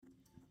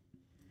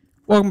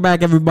Welcome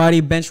back, everybody.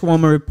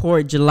 Benchwarmer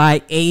Report, July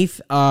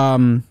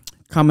 8th.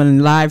 Coming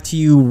live to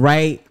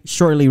you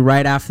shortly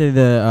after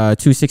the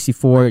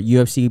 264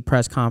 UFC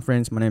press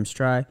conference. My name's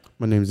Try.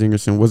 My name's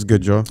Ingerson. What's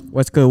good, Joe?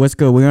 What's good?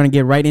 We're going to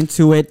get right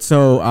into it.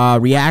 So,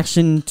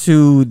 reaction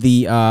to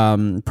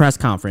the press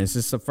conference.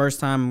 This is the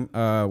first time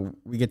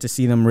we get to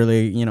see them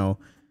really,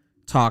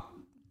 talk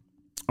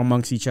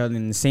amongst each other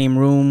in the same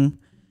room.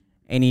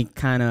 Any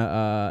kind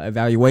of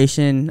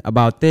evaluation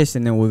about this,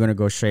 and then we're going to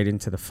go straight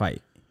into the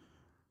fight.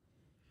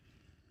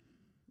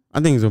 I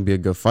think it's going to be a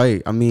good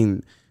fight. I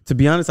mean, to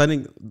be honest, I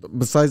think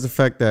besides the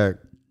fact that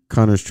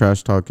Conor's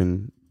trash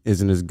talking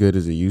isn't as good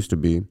as it used to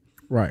be,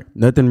 right?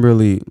 Nothing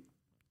really.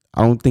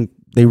 I don't think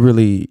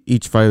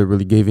each fighter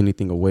really gave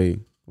anything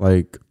away.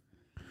 Like,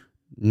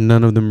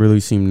 none of them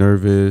really seemed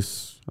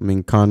nervous. I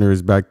mean, Conor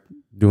is back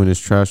doing his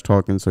trash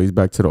talking, so he's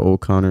back to the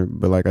old Conor.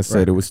 But like I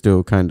said, It was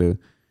still kind of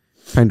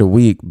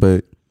weak.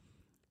 But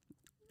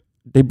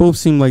they both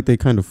seem like they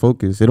kind of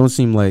focused. It don't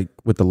seem like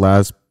with the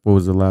last. What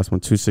was the last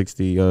one?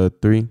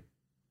 263.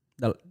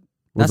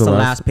 That's the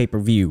last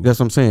pay-per-view. That's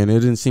what I'm saying. It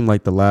didn't seem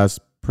like the last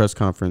press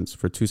conference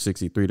for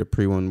 263, the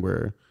pre-one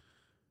where,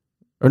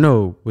 or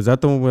no, was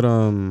that the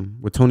one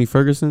with Tony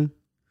Ferguson?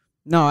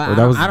 No, I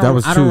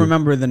don't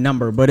remember the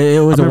number, but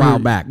it was a while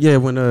back. Yeah,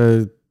 when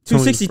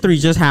 263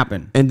 just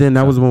happened, and then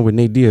that was the one with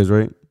Nate Diaz,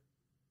 right?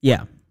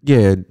 Yeah,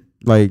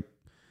 like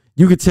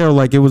you could tell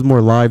like it was more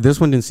live.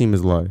 This one didn't seem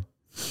as live.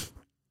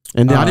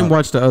 And then I didn't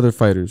watch the other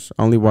fighters.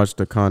 I only watched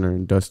the Conor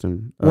and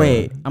Dustin.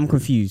 Wait, I'm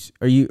confused.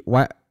 I'm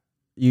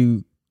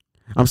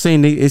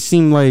saying it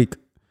seemed like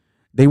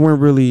they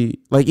weren't really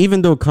like,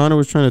 even though Conor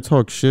was trying to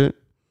talk shit,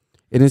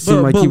 it didn't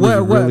seem like he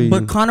was really.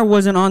 But Conor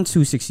wasn't on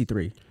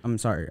 263. I'm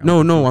sorry.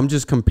 No, I'm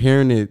just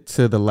comparing it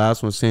to the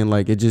last one, saying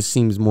like it just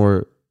seems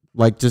more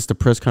like just the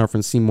press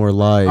conference seemed more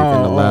live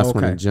than the last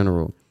one in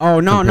general. Oh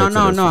no.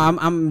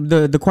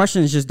 The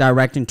question is just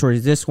directing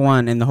towards this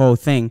one and the whole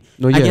thing.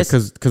 No, yeah,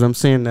 because I'm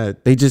saying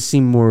that they just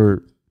seem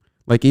more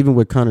like, even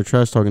with Conor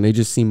trash talking, they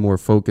just seem more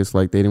focused.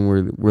 Like they didn't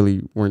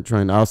weren't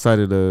trying to, outside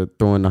of the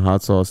throwing the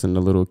hot sauce and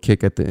the little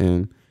kick at the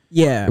end.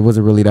 Yeah, it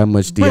wasn't really that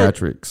much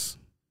theatrics.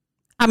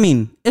 I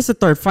mean, it's a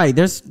third fight.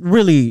 There's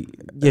really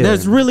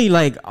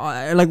like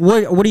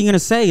what are you gonna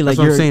say? Like, that's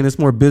what I'm saying. It's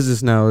more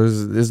business now.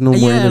 There's no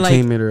more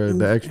entertainment or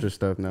the extra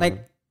stuff now.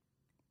 Like,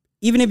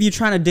 even if you're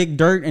trying to dig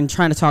dirt and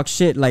trying to talk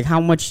shit, like how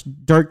much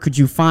dirt could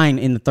you find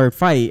in the third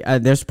fight?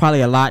 There's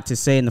probably a lot to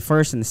say in the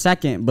first and the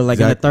second, but like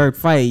in the third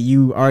fight,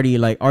 you already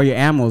like all your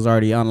ammo's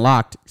already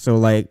unlocked. So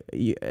like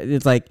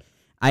it's like.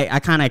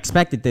 I kind of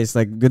expected this.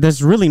 Like,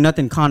 there's really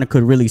nothing Conor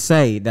could really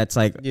say that's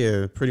like...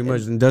 Yeah, pretty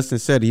much. And Dustin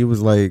said, he was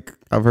like,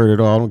 I've heard it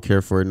all. I don't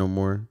care for it no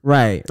more.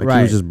 Right, like,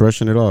 he was just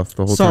brushing it off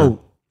the whole time.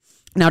 So,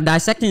 now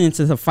dissecting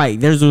into the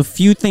fight, there's a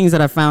few things that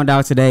I found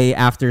out today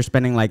after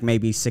spending like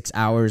maybe 6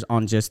 hours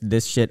on just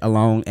this shit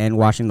alone and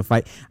watching the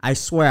fight. I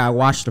swear I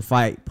watched the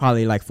fight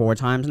probably like 4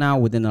 times now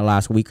within the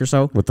last week or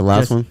so. With the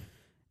last one?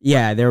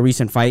 Yeah, their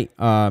recent fight.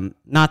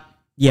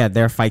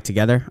 Their fight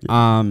together.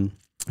 Yeah.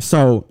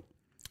 So...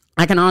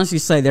 I can honestly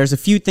say there's a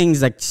few things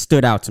that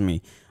stood out to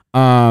me. But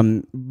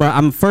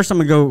I'm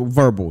gonna go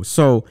verbal.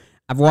 So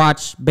I've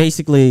watched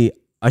basically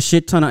a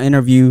shit ton of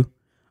interview.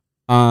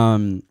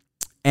 And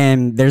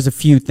there's a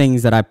few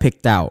things that I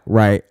picked out,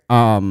 right?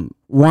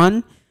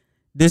 One,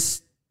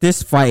 this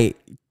fight,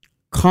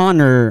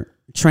 Conor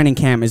training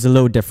camp is a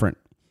little different.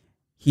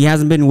 He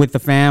hasn't been with the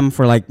fam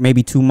for like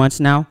maybe 2 months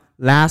now.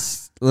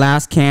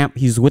 Last camp,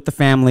 he's with the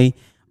family.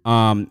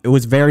 It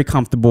was very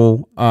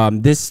comfortable.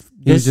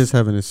 He's just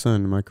having his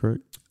son, am I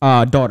correct?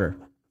 Daughter.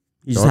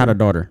 He just had a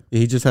daughter. Yeah,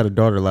 he just had a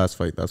daughter last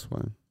fight, that's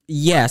why.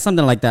 Yeah,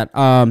 something like that.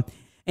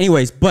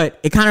 Anyways, but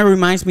it kind of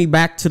reminds me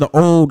back to the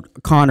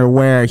old Conor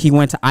where he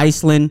went to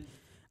Iceland.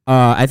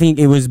 I think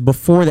it was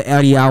before the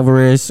Eddie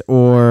Alvarez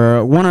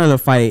or one other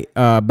fight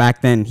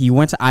back then. He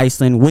went to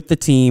Iceland with the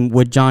team,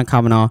 with John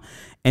Kavanagh,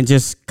 and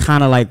just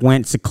kind of like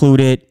went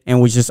secluded and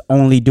was just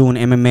only doing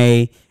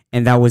MMA.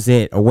 And that was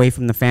it, away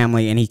from the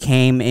family. And he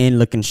came in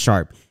looking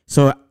sharp.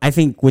 So I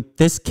think with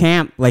this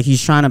camp, like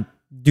he's trying to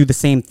do the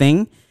same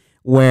thing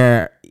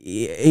where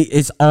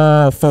it's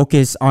all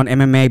focused on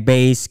MMA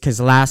base. Because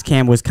last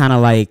camp was kind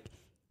of like,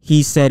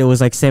 he said it was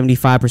like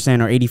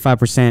 75% or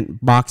 85%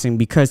 boxing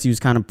because he was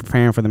kind of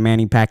preparing for the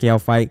Manny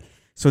Pacquiao fight.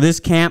 So this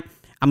camp,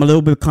 I'm a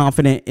little bit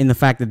confident in the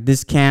fact that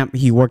this camp,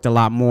 he worked a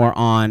lot more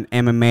on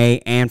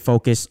MMA and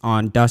focused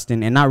on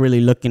Dustin and not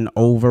really looking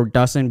over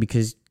Dustin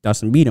because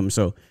Dustin beat him.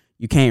 So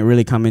you can't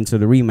really come into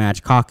the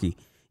rematch cocky,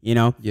 you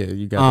know? Yeah,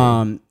 you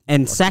got it.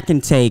 And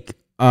second take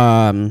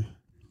that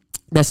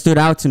stood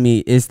out to me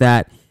is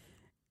that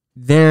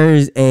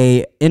there's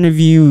a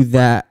interview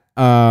that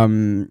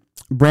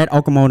Brett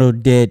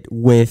Okamoto did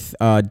with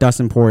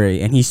Dustin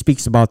Poirier, and he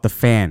speaks about the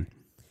fan.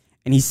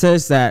 And he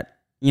says that,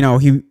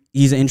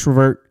 he's an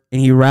introvert and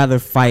he'd rather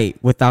fight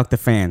without the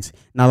fans.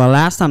 Now, the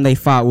last time they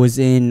fought was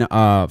in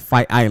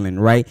Fight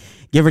Island, right?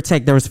 Give or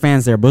take, there was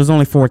fans there, but it was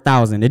only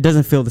 4,000. It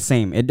doesn't feel the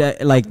same.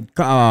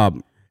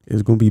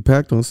 It's gonna be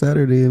packed on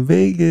Saturday in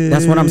Vegas.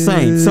 That's what I'm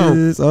saying.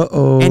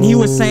 So, and he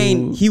was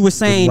saying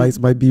the lights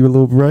might be a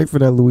little bright for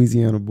that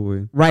Louisiana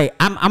boy. Right.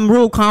 I'm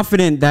real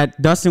confident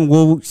that Dustin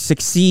will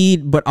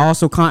succeed, but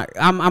also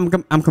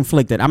I'm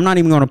conflicted. I'm not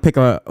even going to pick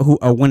a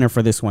winner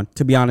for this one,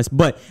 to be honest.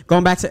 But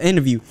going back to the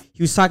interview,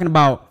 he was talking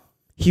about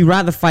he'd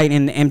rather fight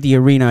in the empty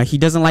arena. He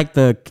doesn't like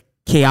the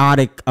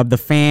chaotic of the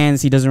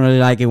fans. He doesn't really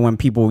like it when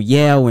people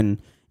yell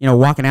and, you know,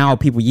 walking out,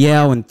 people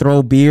yell and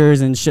throw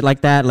beers and shit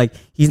like that. Like,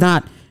 he's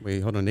not.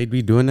 Wait, hold on. They'd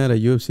be doing that at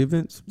UFC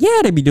events?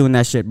 Yeah, they be doing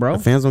that shit, bro.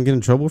 The fans don't get in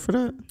trouble for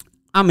that?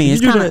 I mean,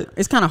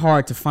 it's kind of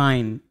hard to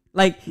find.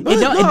 Like,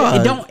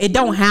 it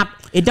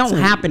don't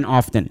happen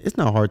often. It's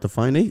not hard to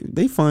find.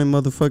 They find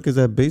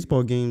motherfuckers at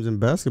baseball games and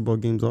basketball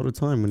games all the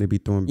time when they be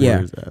throwing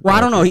beers. Yeah. Well, I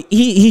don't know.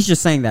 He's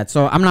just saying that.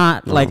 So I'm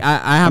not like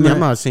I haven't. I'm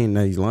not saying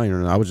that he's lying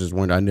or not. I was just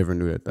wondering. I never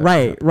knew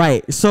that.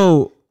 Right.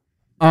 So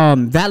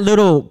that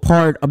little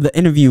part of the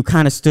interview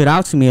kind of stood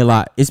out to me a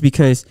lot. Is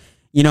because,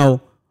 you know,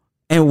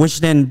 and which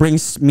then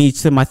brings me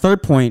to my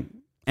third point,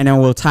 and then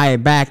we'll tie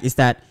it back, is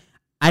that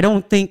I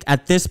don't think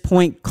at this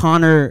point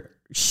Conor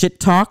shit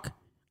talk,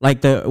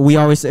 like we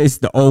always say, it's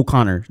the old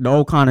Conor. The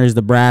old Conor is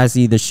the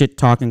brassy, the shit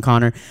talking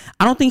Conor.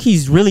 I don't think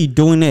he's really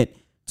doing it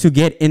to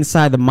get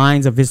inside the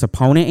minds of his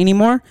opponent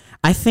anymore.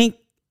 I think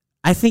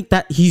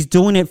that he's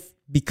doing it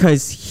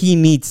because he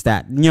needs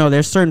that. You know,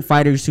 there's certain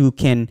fighters who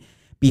can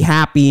be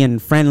happy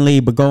and friendly,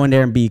 but go in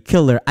there and be a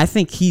killer. I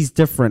think he's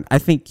different. I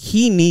think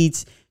he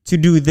needs to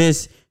do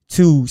this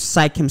to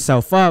psych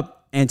himself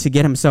up and to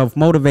get himself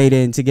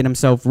motivated and to get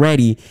himself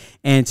ready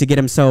and to get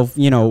himself,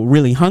 you know,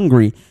 really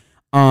hungry.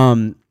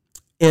 So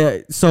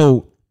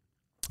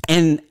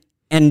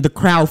the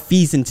crowd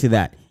feeds into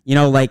that. You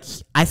know, like,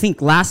 I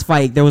think last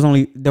fight there was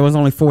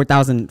only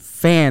 4,000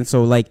 fans.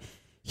 So like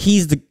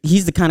he's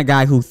the kind of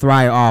guy who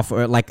thrive off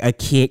or like a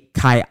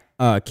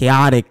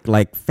chaotic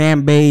like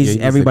fan base.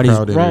 Yeah, everybody's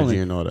rolling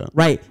and all that.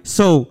 Right.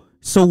 So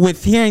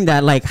with hearing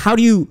that, like, how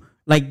do you,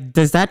 like,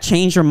 does that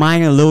change your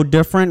mind a little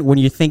different when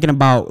you're thinking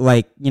about,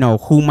 like, you know,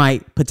 who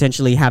might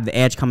potentially have the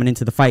edge coming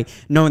into the fight,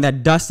 knowing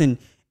that Dustin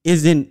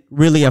isn't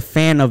really a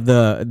fan of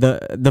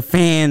the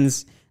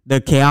fans,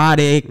 the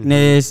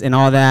chaoticness and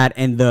all that,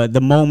 and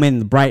the moment,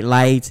 the bright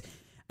lights,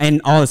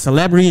 and all the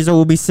celebrities that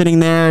will be sitting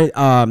there.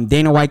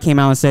 Dana White came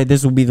out and said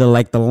this will be the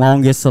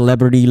longest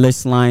celebrity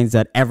list lines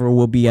that ever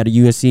will be at a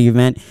UFC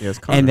event. Yes,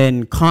 and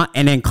then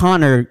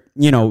Conor,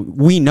 you know,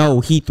 we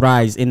know he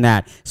thrives in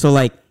that. So,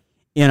 like,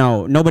 you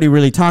know, nobody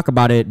really talk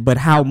about it, but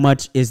how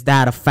much is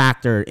that a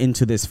factor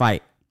into this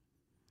fight?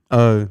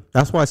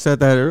 That's why I said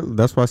that.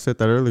 That's why I said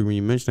that earlier when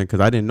you mentioned it, because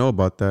I didn't know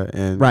about that.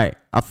 And right,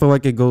 I feel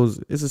like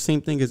it's the same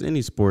thing as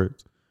any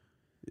sport.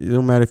 It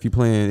don't matter if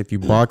you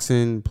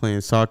boxing,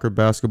 playing soccer,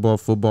 basketball,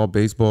 football,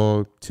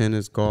 baseball,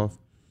 tennis, golf.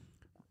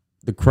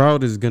 The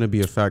crowd is gonna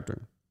be a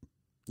factor.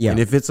 Yeah,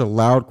 and if it's a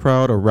loud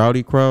crowd, a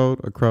rowdy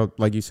crowd, a crowd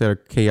like you said, a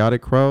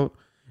chaotic crowd,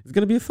 it's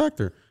gonna be a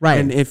factor. Right,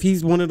 and if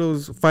he's one of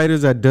those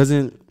fighters that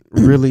doesn't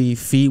really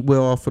feed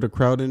well off of the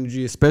crowd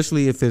energy,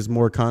 especially if there's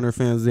more Conor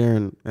fans there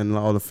and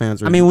all the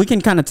fans are. I mean, we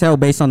can kind of tell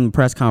based on the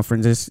press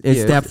conference.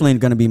 It's definitely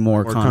going to be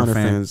more Conor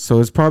fans. So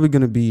it's probably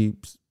going to be,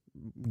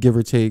 give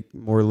or take,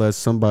 more or less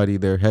somebody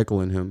there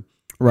heckling him.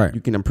 Right.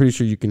 I'm pretty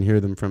sure you can hear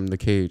them from the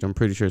cage. I'm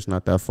pretty sure it's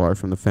not that far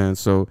from the fans.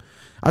 So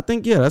I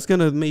think, that's going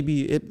to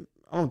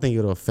I don't think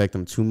it'll affect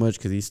him too much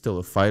because he's still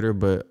a fighter,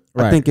 but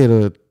I think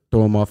it'll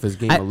throw him off his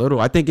game a little.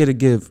 I think it'll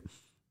give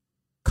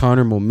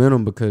Conor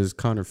momentum because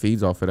Conor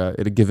feeds off of that.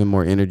 It'll give him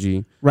more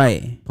energy,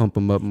 right? Pump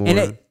him up more.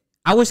 And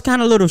I was kind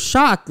of a little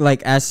shocked,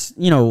 like, as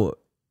you know,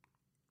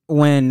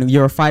 when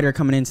you're a fighter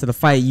coming into the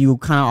fight, you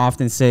kind of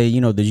often say,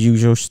 you know, the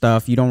usual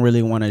stuff. You don't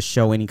really want to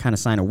show any kind of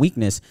sign of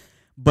weakness.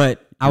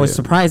 But I was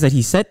surprised that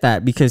he said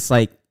that because,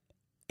 like,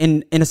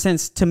 in a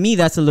sense, to me,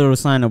 that's a little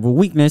sign of a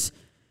weakness.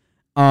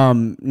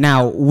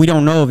 Now we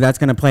don't know if that's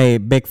gonna play a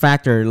big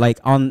factor. Like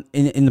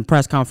in the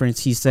press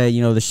conference, he said,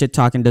 you know, the shit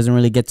talking doesn't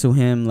really get to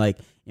him. Like,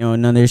 you know,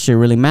 none of this shit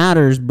really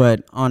matters.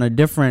 But on a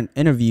different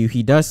interview,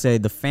 he does say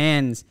the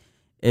fan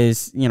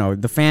does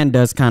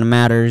kind of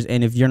matters.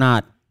 And if you're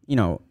not, you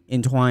know,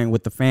 entwined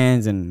with the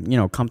fans and, you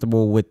know,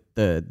 comfortable with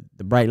the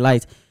bright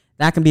lights,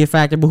 that can be a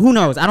factor. But who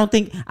knows? I don't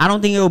think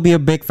it will be a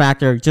big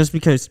factor just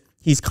because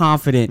he's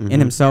confident in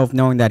himself,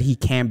 knowing that he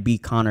can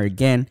beat Conor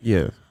again.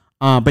 Yeah.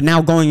 But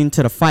now going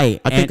into the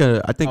fight, I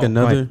think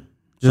another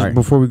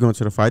before we go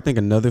into the fight, I think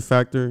another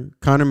factor.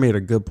 Conor made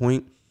a good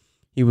point.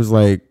 He was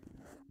like,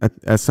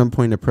 at some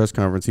point in the press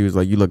conference, he was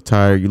like, "You look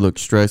tired, you look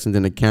stressed," and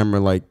then the camera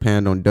like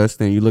panned on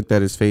Dustin. You looked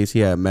at his face; he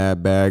had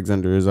mad bags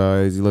under his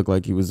eyes. He looked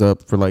like he was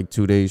up for like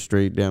 2 days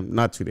straight. Damn,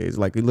 not 2 days.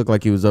 Like he looked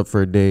like he was up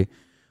for a day.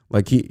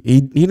 Like he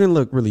didn't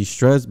look really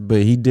stressed,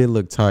 but he did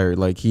look tired.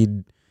 Like he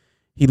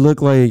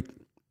looked like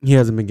he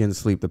hasn't been getting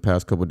sleep the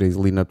past couple of days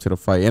leading up to the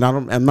fight. And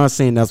I'm not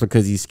saying that's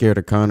because he's scared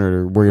of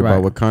Conor or worried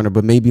about what Conor,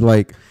 but maybe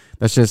like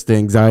that's just the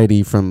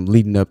anxiety from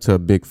leading up to a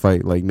big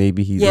fight. Like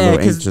maybe he's a little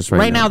anxious right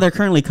now. Right now they're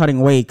currently cutting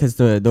weight because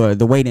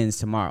the weigh-in is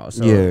tomorrow.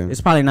 So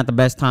it's probably not the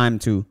best time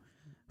to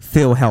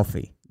feel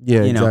healthy.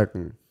 Yeah,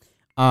 exactly.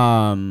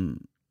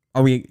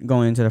 Are we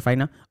going into the fight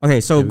now?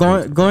 Okay, so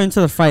going into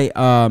the fight,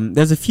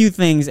 there's a few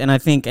things, and I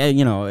think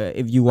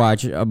if you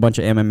watch a bunch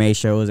of MMA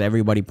shows,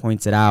 everybody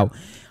points it out.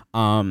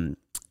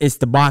 It's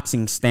the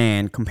boxing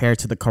stand compared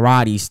to the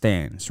karate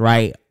stands,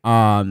 right?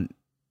 And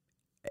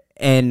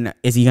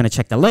is he gonna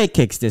check the leg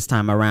kicks this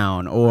time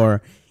around,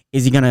 or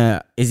is he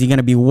gonna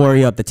be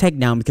wary of the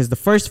takedown? Because the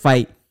first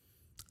fight,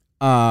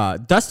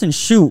 Dustin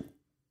shoot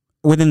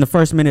within the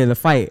first minute of the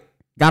fight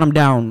got him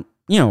down,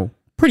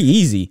 pretty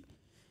easy,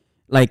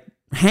 like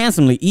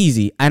handsomely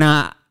easy, and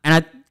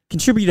I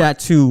contribute that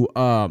to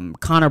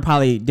Conor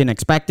probably didn't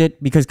expect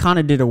it, because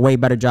Conor did a way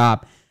better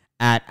job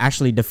at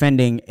actually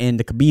defending in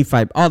the Khabib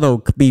fight, although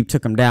Khabib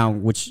took him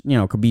down, which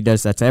Khabib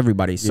does that to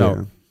everybody.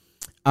 So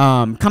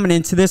coming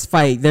into this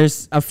fight,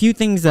 there's a few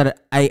things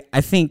that I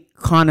think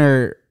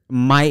Conor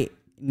might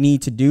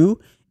need to do.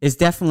 Is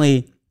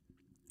definitely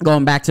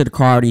going back to the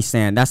karate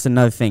stand. That's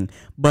another thing,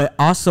 but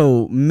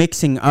also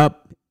mixing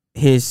up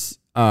his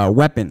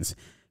weapons,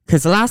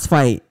 because the last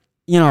fight,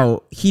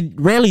 he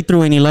rarely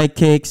threw any leg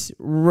kicks.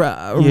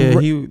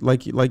 He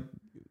like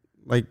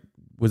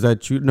was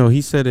that true? No,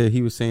 he said that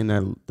he was saying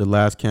that the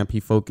last camp he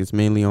focused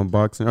mainly on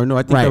boxing. Or no,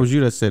 I think that was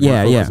you that said he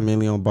focused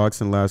mainly on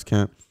boxing last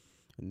camp.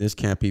 In this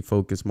camp, he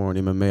focused more on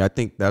MMA. I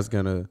think that's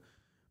gonna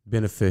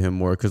benefit him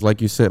more, because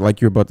like you said,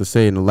 like you're about to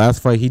say, in the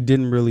last fight, he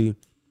wasn't really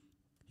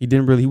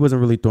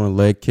throwing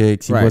leg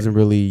kicks. He wasn't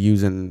really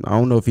using. I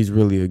don't know if he's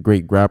really a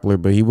great grappler,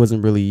 but he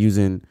wasn't really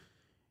using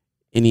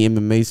any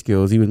MMA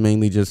skills. He was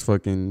mainly just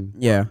fucking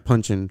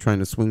punching, trying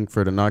to swing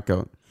for the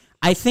knockout.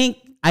 I think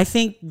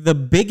the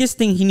biggest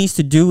thing he needs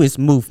to do is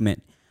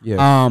movement.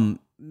 Yeah.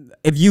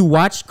 If you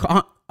watch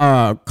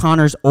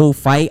Conor's old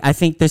fight, I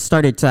think this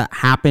started to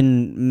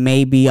happen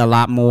maybe a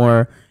lot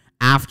more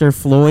after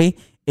Floyd.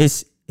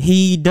 Is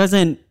he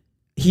doesn't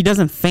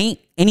feint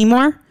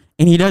anymore,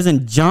 and he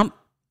doesn't jump.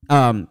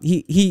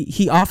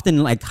 He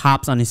often like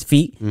hops on his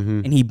feet,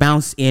 and he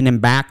bounces in and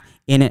back,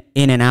 in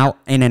and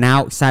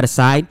out, side to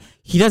side.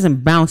 He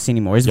doesn't bounce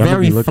anymore. It's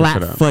very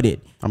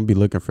flat-footed. I'm gonna be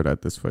looking for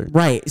that this fight.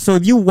 Right. So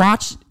if you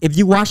watch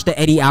the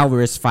Eddie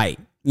Alvarez fight,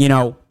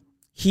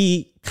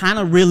 he kind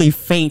of really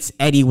feints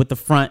Eddie with the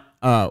front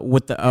the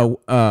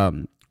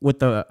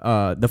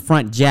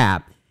front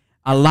jab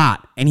a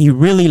lot, and he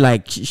really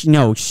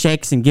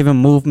shakes and give him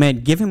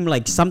movement, give him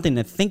like something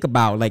to think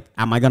about. Like,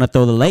 am I gonna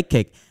throw the leg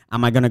kick?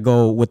 Am I gonna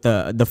go with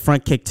the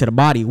front kick to the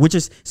body? Which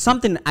is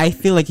something I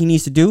feel like he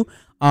needs to do.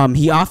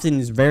 He often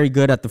is very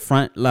good at the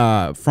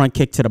front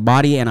kick to the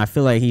body, and I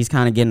feel like he's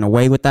kind of getting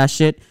away with that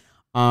shit.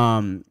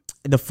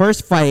 The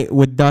first fight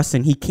with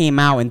Dustin, he came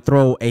out and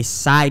throw a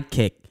side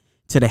kick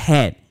to the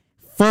head.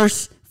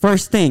 First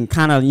thing,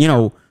 kind of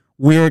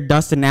weird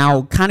Dustin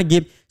now, kind of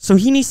give. So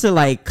he needs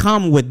to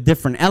come with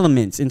different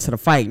elements into the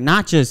fight,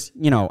 not just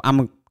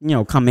I'm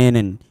come in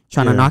and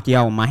trying to knock you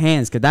out with my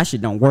hands, because that shit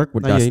don't work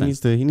with Dustin.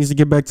 He needs to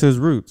get back to his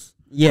roots.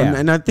 Yeah,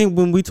 and I think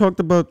when we talked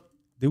about.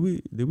 Did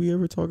we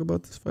ever talk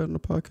about this fight on the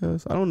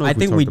podcast? I don't know. I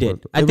think we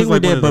did. I think we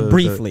did, but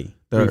briefly.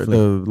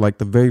 The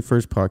very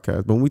first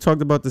podcast. But when we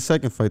talked about the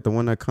second fight, the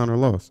one that Conor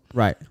lost.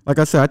 Right. Like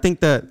I said, I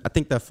think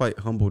that fight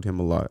humbled him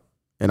a lot.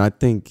 And I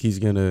think he's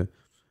gonna.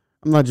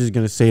 I'm not just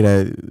gonna say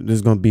that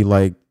there's gonna be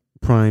like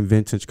prime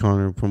vintage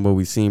Conor from what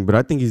we've seen, but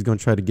I think he's gonna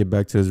try to get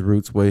back to his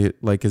roots,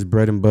 like his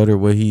bread and butter,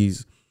 what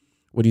he's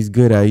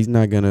good at. He's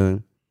not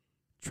gonna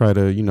try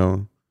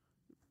to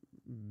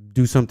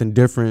do something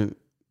different.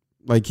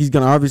 Like, he's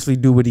going to obviously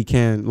do what he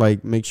can,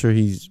 like, make sure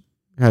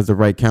has the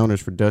right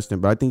counters for Dustin.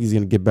 But I think he's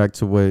going to get back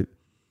to what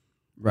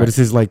is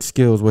his,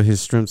 skills, what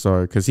his strengths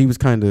are. Because he's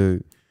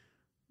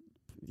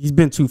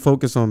been too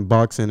focused on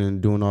boxing and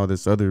doing all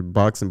this other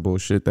boxing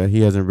bullshit that he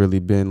hasn't really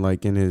been,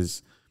 in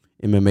his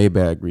MMA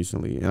bag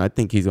recently. And I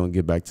think he's going to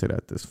get back to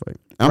that this fight.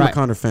 I'm a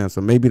Conor fan, so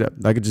maybe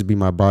that could just be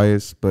my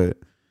bias. But,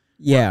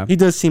 yeah, he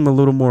does seem a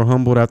little more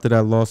humbled after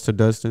that loss to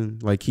Dustin.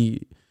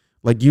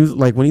 When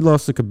he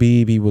lost to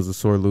Khabib, he was a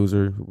sore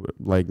loser.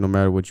 No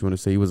matter what you want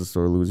to say, he was a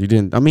sore loser. He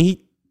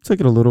took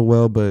it a little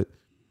well, but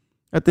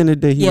at the end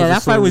of the day,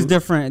 that fight was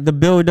different. The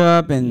build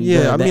up and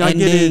the I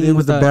get it. It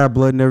was the bad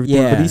blood and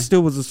everything, but he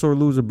still was a sore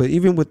loser. But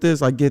even with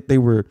this, I get they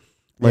were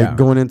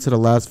going into the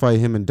last fight,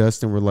 him and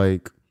Dustin were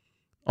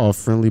all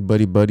friendly,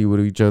 buddy with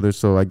each other.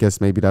 So I guess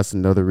maybe that's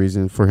another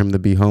reason for him to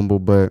be humble.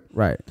 But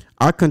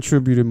I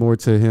contributed more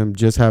to him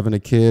just having a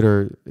kid,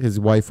 or his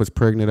wife was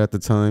pregnant at the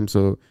time,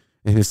 so.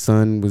 And his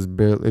son is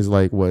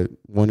 1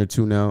 or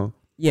 2 now.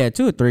 Yeah,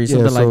 2 or 3,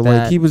 something like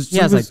that. He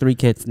has 3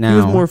 kids now. He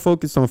was more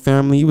focused on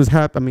family. He was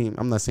happy. I mean,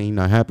 I'm not saying he's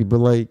not happy, but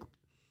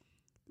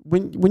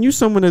when you're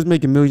someone that's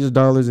making millions of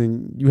dollars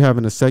and you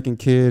having a second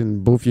kid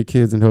and both your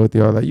kids and healthy,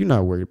 all that, you're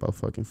not worried about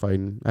fucking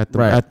fighting at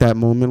that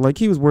moment.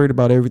 He was worried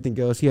about everything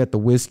else. He had the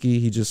whiskey.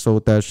 He just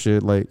sold that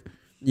shit.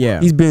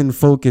 He's been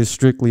focused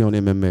strictly on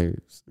MMA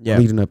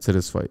leading up to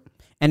this fight.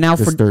 And now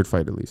this third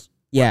fight at least.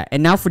 Yeah,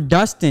 and now for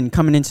Dustin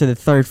coming into the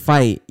third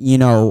fight,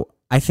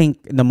 I think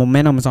the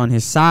momentum is on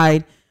his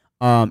side.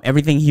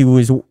 Everything he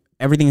was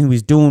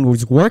doing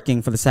was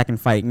working for the second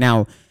fight.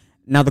 Now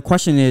the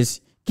question is,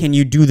 can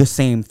you do the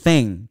same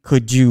thing?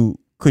 Could you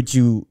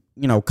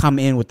come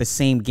in with the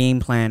same game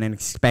plan and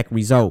expect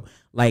result?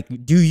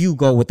 Like, do you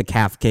go with the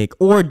calf kick,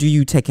 or do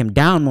you take him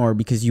down more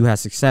because you had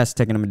success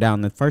taking him down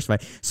in the first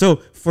fight?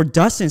 So for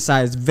Dustin's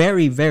side, it's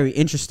very, very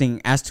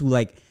interesting as to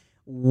like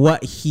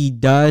what he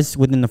does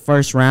within the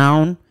first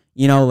round.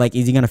 Like,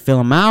 is he going to fill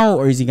him out,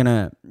 or is he going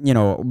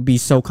to, be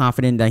so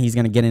confident that he's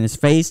going to get in his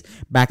face,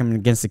 back him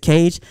against the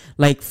cage?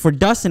 Like, for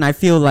Dustin, I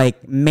feel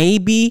like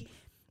maybe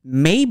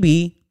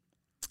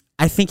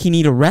I think he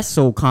need to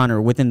wrestle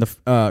Conor within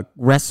the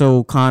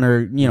wrestle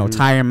Conor,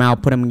 tire him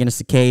out, put him against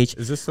the cage.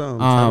 Is this a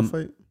title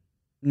fight?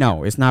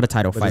 No, it's not a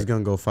title But fight. It's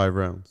going to go 5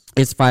 rounds.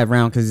 It's 5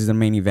 rounds because it's the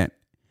main event.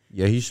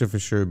 Yeah, he should for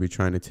sure be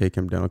trying to take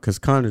him down because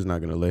Conor's not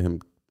going to let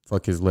him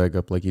fuck his leg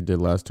up like he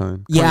did last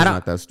time. Yeah, Conor's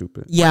not that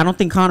stupid. Yeah, I don't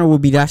think Conor will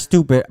be that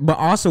stupid. But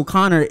also,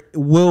 Conor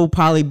will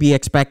probably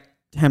expect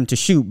him to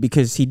shoot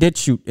because he did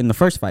shoot in the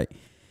first fight.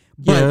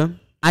 But yeah.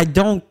 I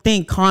don't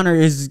think Conor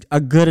is a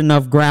good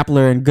enough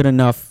grappler and good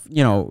enough,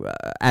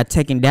 at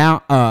taking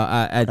down,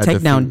 at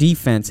takedown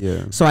defense.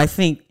 Yeah. So I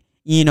think,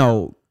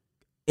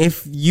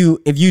 if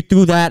you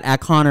threw that at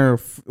Conor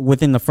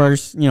within the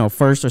first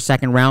or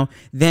second round,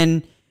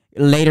 then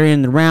later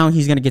in the round,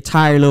 he's going to get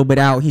tired a little bit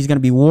out. He's going to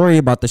be worried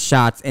about the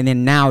shots. And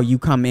then now you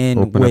come in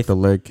open up the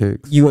leg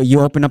kicks. You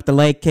open up the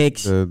leg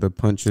kicks. The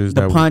punches.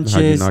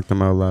 How you knocked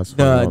him out last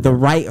fight. The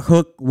right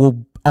hook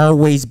will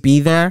always be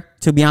there,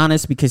 to be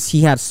honest, because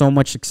he had so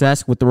much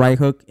success with the right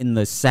hook in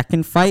the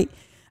second fight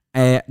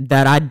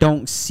that I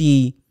don't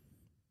see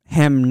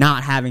him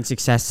not having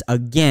success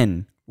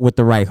again with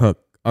the right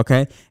hook.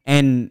 Okay.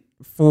 And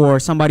for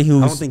somebody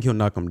who's... I don't think he'll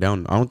knock him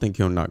down. I don't think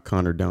he'll knock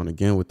Conor down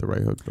again with the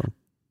right hook, though.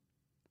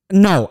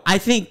 No, I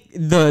think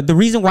the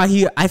reason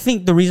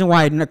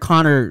why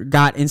Conor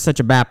got in such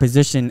a bad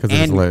position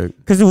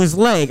because of his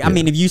leg. Yeah. I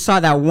mean, if you saw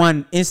that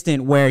one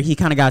instant where he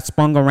kind of got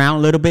spun around a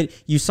little bit,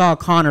 you saw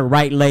Conor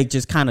right leg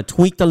just kind of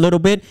tweaked a little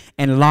bit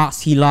and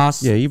lost.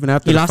 Yeah, even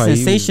after he the lost fight,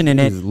 sensation in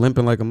it. He was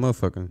limping like a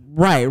motherfucker.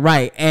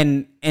 Right,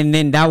 and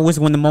then that was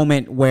when the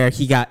moment where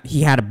he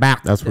had a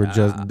back. That's where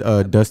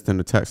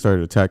Dustin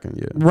started attacking.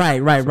 Yeah. Right.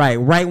 Right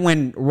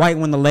when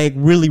the leg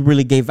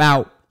really gave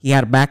out. He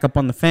had to back up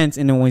on the fence,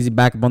 and then when he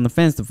back up on the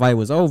fence, the fight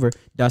was over.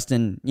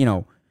 Dustin,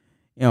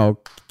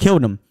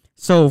 killed him.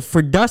 So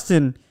for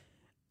Dustin,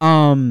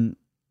 I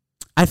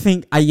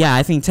think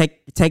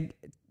take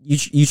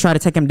you try to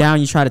take him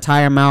down, you try to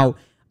tire him out,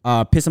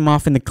 piss him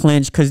off in the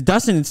clinch, because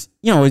Dustin's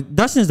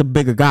the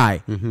bigger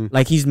guy. Mm-hmm.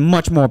 Like, he's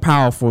much more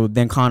powerful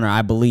than Conor,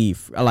 I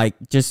believe. Like,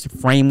 just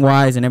frame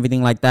wise and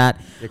everything like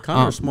that. Yeah,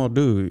 Conor's a small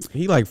dude.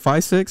 He like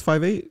 5'6",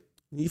 5'8".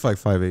 He's like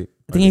 5'8".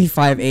 I think he's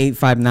 5'8",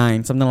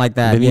 5'9", something like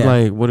that. Then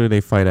he what do they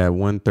fight at?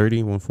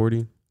 130,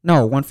 140?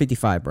 No,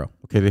 155, bro.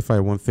 Okay, they fight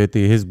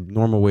 150. His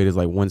normal weight is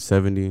like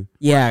 170.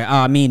 Yeah,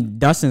 I mean,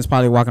 Dustin's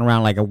probably walking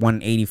around like a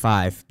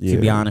 185, to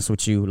be honest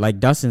with you. Like,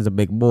 Dustin's a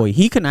big boy.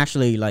 He can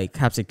actually like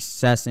have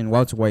success in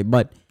welterweight,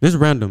 but... This is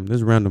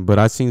random. But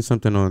I seen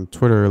something on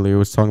Twitter earlier. It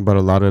was talking about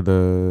a lot of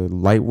the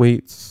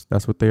lightweights.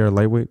 That's what they are,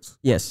 lightweights?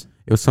 Yes.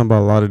 It was something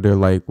about a lot of their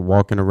like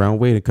walking around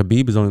weight. And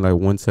Khabib is only like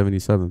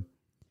 177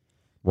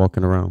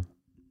 walking around.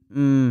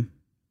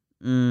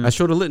 I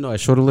showed a list. No, I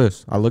showed a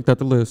list. I looked at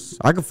the list.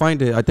 I could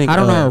find it. I think. I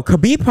don't know.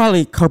 Khabib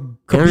probably.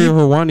 Ariel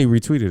Helwani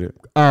retweeted it.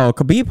 Oh,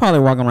 Khabib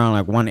probably walking around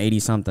like 180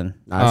 something.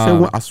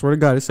 I swear to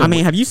God. It said, I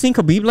mean, have you seen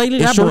Khabib lately?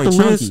 That boy the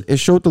chunky. list. It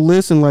showed the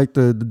list and like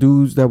the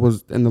dudes that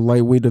was in the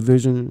lightweight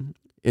division,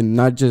 and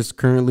not just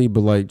currently,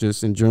 but like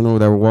just in general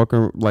that were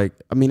walking. Like,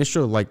 I mean, it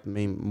showed like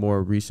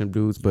more recent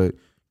dudes, but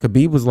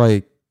Khabib was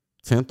like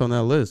 10th on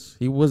that list.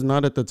 He was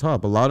not at the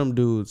top. A lot of them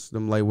dudes,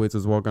 them lightweights,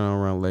 was walking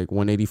around like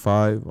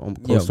 185,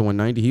 close to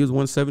 190. He was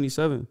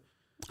 177.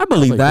 I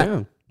believe that.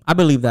 Damn. I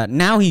believe that.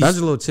 Now that's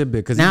a little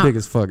tidbit because he's big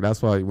as fuck.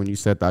 That's why when you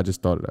said that, I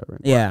just thought of that. Right.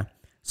 Yeah.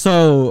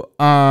 So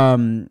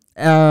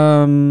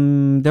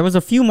there was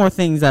a few more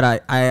things that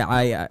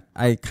I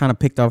kind of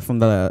picked up from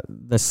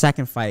the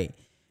second fight.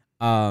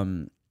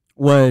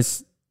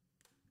 Was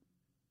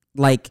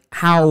like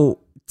how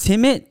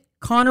timid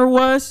Conor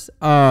was.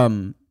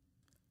 I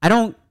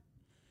don't.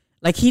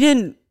 Like, he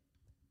didn't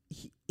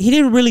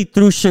really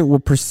throw shit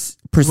with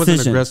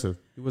precision.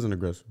 He wasn't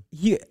aggressive.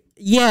 He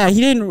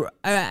didn't.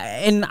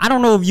 And I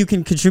don't know if you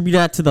can contribute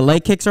that to the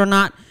leg kicks or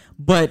not.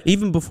 But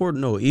even before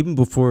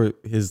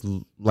his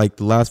like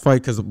the last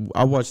fight, because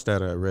I watched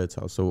that at Red's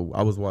house, so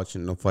I was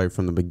watching the fight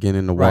from the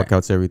beginning, the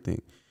walkouts,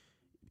 everything.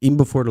 Even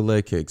before the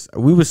leg kicks,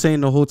 we were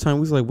saying the whole time,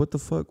 we was like, "What the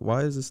fuck?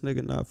 Why is this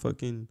nigga not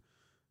fucking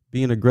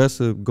being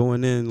aggressive,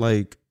 going in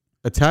like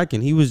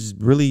attacking?" He was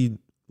really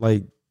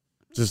like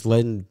just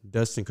letting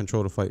Dustin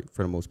control the fight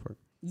for the most part.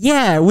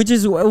 Yeah, which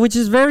is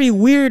very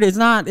weird. It's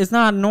not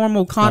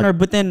normal Conor,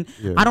 but then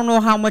I don't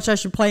know how much I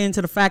should play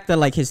into the fact that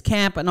like his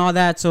camp and all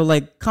that. So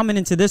like coming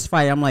into this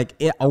fight, I'm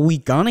like, are we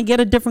gonna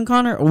get a different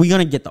Conor? Are we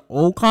gonna get the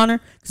old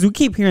Conor? Because we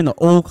keep hearing the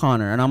old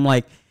Conor, and I'm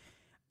like,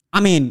 I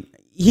mean,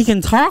 he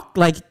can talk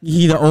like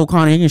he the old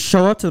Conor. He can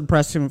show up to the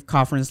press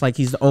conference like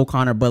he's the old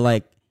Conor, but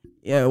like,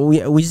 yeah,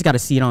 we just got to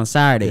see it on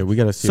Saturday. Yeah, we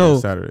got to see it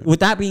on Saturday.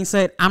 With that being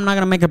said, I'm not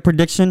gonna make a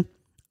prediction.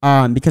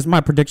 because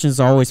my predictions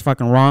are always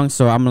fucking wrong.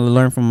 So I'm gonna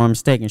learn from my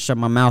mistake and shut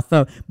my mouth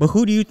up. But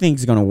who do you think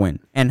is gonna win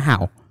and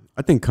how?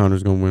 I think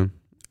Conor's gonna win.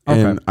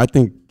 Okay. And I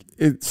think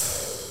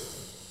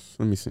it's.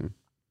 Let me see.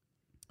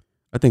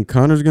 I think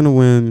Conor's gonna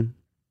win.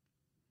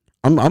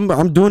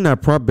 I'm doing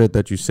that prop bet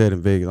that you said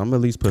in Vegas. I'm at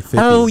least put 50.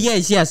 Oh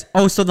yes.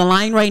 Oh, so the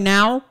line right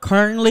now,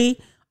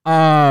 currently,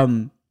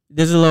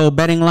 there's a little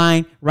betting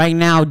line right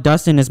now.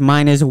 Dustin is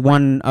minus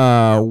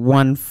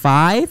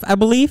 115, I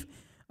believe,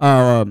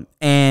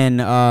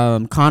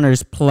 and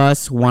Conor's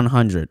plus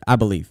 100, I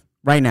believe,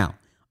 right now.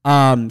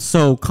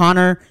 So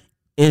Conor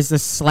is a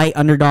slight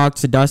underdog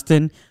to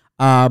Dustin,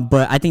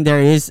 but I think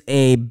there is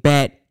a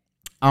bet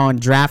on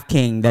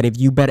DraftKings that if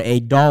you bet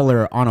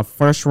 $1 on a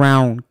first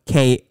round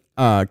KO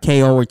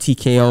or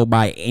TKO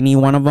by any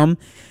one of them,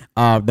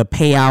 the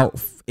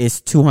payout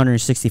is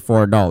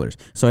 $264.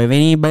 So if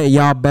anybody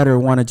y'all better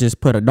want to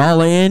just put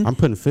 $1 in, I'm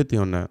putting 50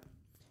 on that.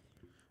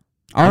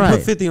 All right,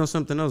 put 50 on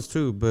something else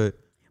too, but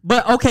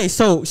okay.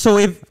 So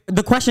if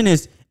the question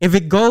is, if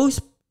it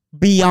goes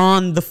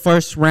beyond the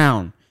first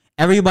round,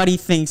 everybody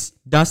thinks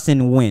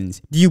Dustin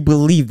wins. Do you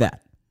believe that?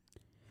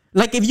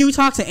 Like, if you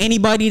talk to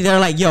anybody, they're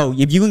like, yo,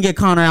 if you can get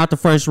Conor out the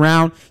first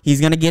round, he's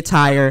going to get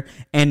tired,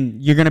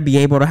 and you're going to be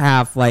able to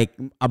have, like,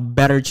 a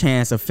better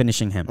chance of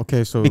finishing him.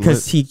 Okay, so...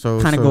 Because he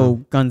kind of go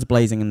guns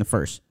blazing in the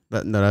first.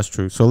 No, that's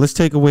true. So let's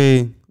take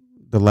away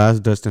the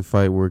last Dustin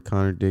fight where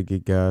Conor did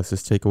get gas.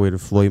 Let's take away the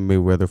Floyd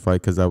Mayweather fight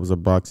because that was a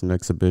boxing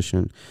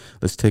exhibition.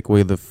 Let's take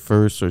away the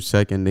first or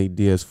second Nate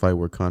Diaz fight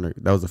where Conor...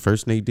 That was the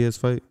first Nate Diaz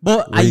fight?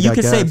 Well, you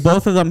could say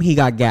both of them he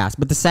got gas,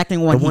 but the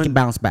second one, he can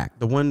bounce back.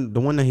 The one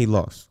that he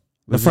lost.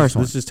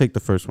 Let's just take the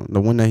first one,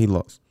 the one that he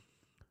lost.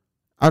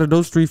 Out of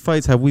those 3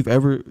 fights, have we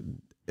ever?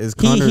 Is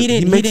Conor? He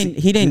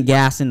didn't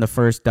gas in the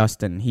first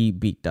Dustin. He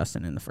beat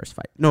Dustin in the first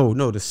fight. No,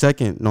 the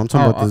second. No, I'm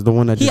talking about the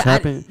one that just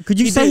happened. Could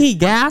you say he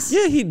gassed?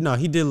 Yeah, he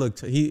did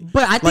look.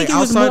 But I think it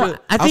was more.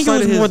 I think it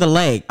was more the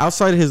leg.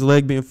 Outside of his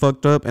leg being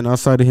fucked up, and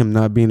outside of him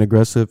not being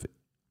aggressive,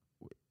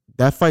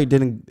 that fight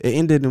didn't. It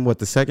ended in what,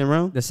 the second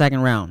round? The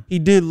second round. He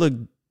did look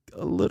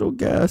a little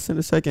gas in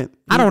the second.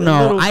 I don't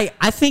know. I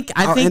think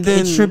it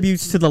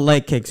attributes to the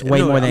leg kicks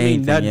way more than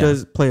anything. That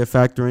does play a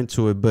factor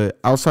into it. But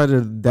outside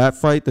of that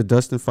fight, the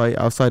Dustin fight,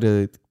 outside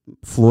of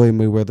Floyd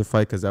Mayweather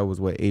fight, because that was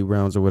 8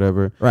 rounds or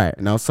whatever, right?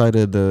 And outside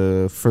of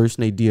the first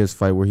Nate Diaz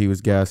fight where he was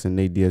gassed and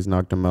Nate Diaz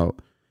knocked him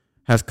out,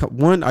 I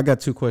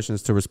got 2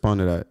 questions to respond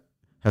to that.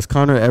 Has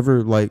Conor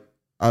ever, like,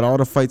 out of all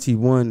the fights he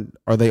won,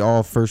 are they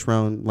all first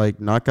round like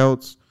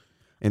knockouts?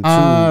 And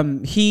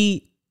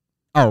 2,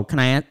 Oh, can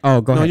I add? Oh,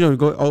 go ahead. No,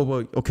 go. Oh,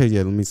 well, okay,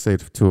 yeah. Let me say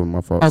 2 of my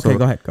fault. Okay,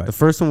 go ahead. The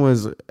first one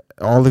was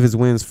all of his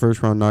wins,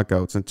 first round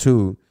knockouts, and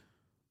 2,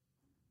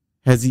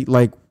 has he,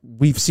 like,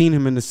 we've seen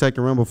him in the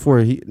second round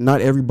before.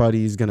 Not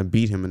everybody is gonna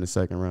beat him in the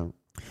second round.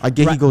 I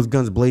get he goes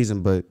guns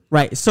blazing, but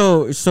right.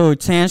 So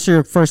to answer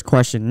your first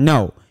question,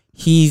 no,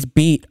 he's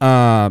beat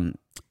Dennis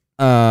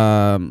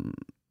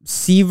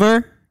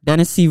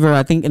Seaver,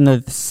 I think in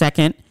the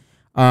second.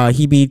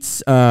 He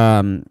beats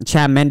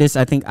Chad Mendes,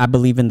 I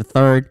believe in the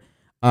third.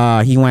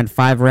 He went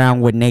 5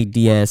 round with Nate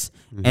Diaz,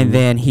 and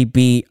then he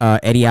beat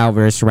Eddie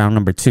Alvarez round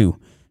number 2.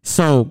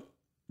 So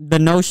the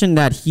notion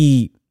that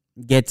he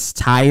gets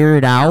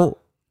tired out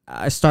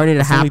started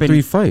to happen. Only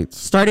 3 fights.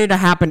 Started to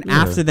happen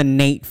after the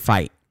Nate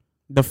fight,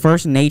 the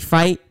first Nate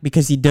fight,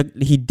 because he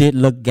did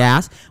look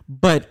gas.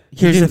 But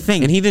here's the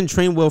thing, and he didn't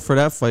train well for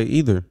that fight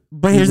either.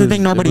 But here's the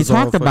thing, nobody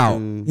talked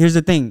about. Here's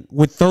the thing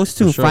with those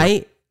two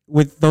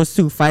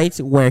fights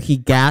where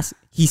he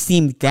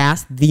seemed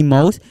gassed the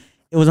most.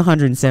 It was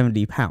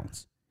 170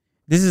 pounds.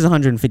 This is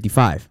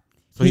 155.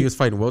 So he was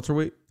fighting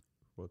welterweight?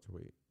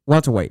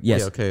 Welterweight,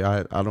 yes. Yeah, okay.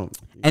 I don't.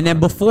 And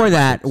then before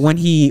that, when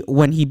he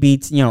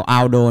beats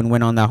Aldo and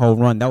went on that whole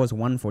run, that was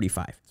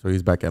 145. So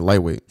he's back at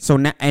lightweight. So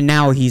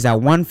now he's at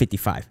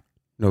 155.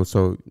 No,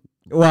 so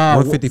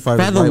 155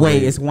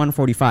 featherweight is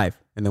 145.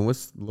 And then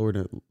what's lower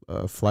than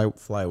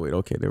flyweight?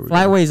 Okay, there we go.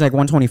 Flyweight is like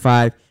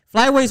 125.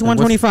 Flyweight is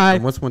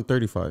 125. What's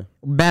 135?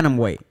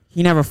 Bantamweight.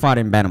 He never fought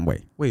in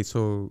bantamweight. Wait,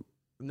 so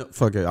no,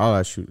 fuck it. I'll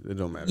ask you. It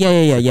don't matter.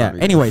 Yeah.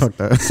 Anyways,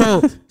 so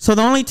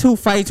the only 2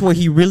 fights where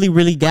he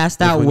really gassed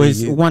out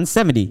was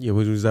 170. Yeah,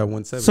 which was at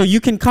 170. So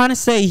you can kind of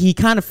say he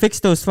kind of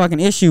fixed those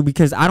fucking issue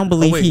because I don't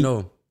believe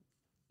No,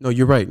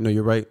 you're right.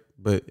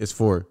 But it's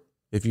 4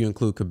 if you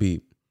include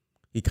Khabib.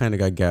 He kind of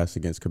got gassed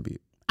against Khabib.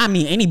 I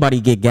mean,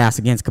 anybody get gassed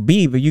against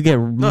Khabib, but you get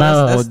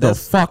the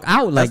fuck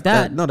out like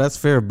that. No, that's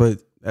fair,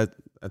 but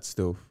that's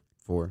still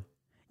 4.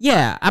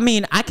 Yeah, I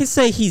mean, I could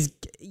say he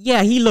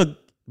looked.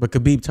 But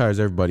Khabib tires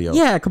everybody else.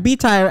 Yeah, Khabib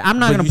tired. I'm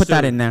not going to put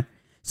that in there.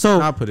 So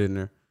I'll put it in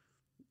there.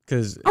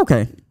 Because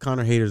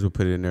Conor haters will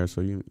put it in there.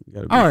 So you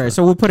got to be. All right,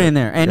 so we'll put it in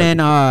there. And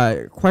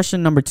then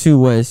question number 2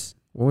 was,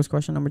 what was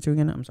question number 2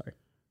 again? I'm sorry.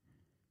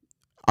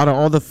 Out of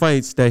all the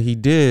fights that he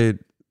did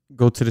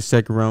go to the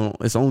second round,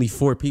 it's only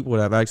 4 people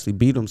that have actually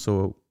beat him.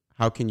 So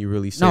how can you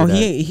really say that? No,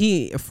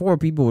 he 4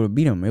 people would have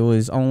beat him. It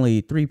was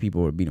only 3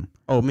 people would beat him.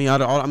 Oh,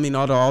 out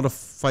of all the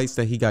fights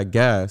that he got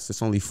gassed,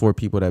 it's only 4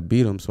 people that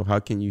beat him. So how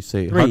can you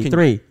say 3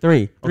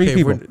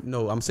 people?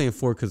 No, I'm saying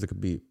 4 because it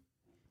could be.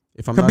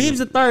 If I'm Khabib's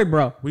the third,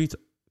 bro. What are you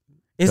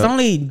It's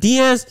only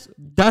Diaz,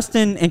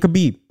 Dustin, and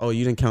Khabib. Oh,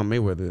 you didn't count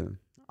Mayweather.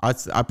 I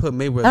put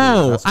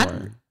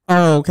Mayweather.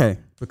 Okay.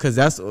 Because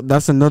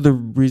that's another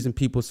reason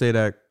people say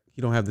that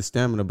he don't have the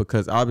stamina,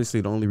 because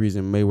obviously the only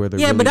reason Mayweather.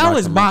 Yeah, really but that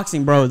was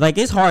boxing, bro. Like,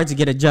 it's hard to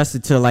get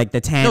adjusted to like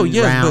the 10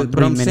 round.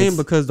 But I'm saying,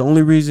 because the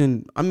only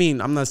reason, I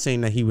mean, I'm not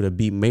saying that he would have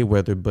beat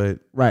Mayweather, but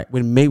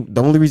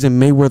the only reason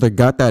Mayweather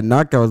got that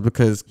knockout was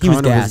because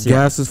Conor was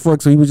gassed as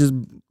fuck, so he was just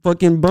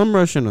fucking bum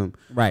rushing him.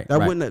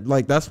 Wouldn't,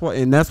 like, that's why,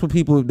 and that's what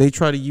people, they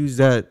try to use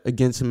that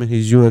against him in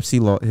his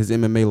UFC his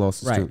MMA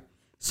losses too.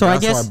 So I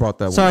guess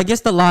I guess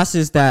the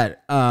losses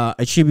that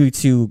attribute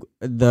to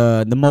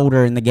the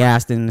motor and the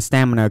gas and the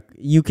stamina,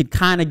 you could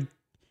kind of,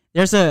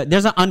 there's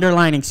an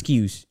underlying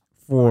excuse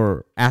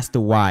for as to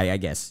why, I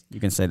guess you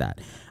can say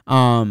that.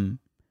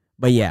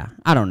 But yeah,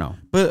 I don't know.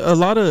 But a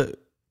lot of,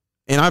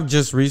 and I've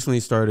just recently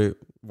started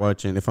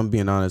watching, if I'm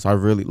being honest, I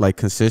really like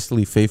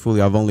consistently,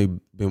 faithfully, I've only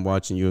been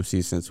watching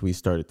UFC since we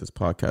started this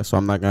podcast, so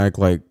I'm not gonna act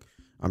like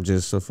I'm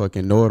just a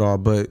fucking know-it-all.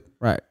 But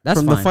that's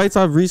from fine. the fights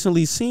I've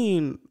recently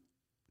seen,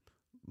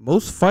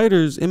 most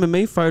fighters,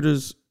 MMA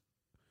fighters,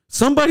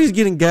 somebody's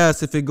getting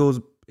gas if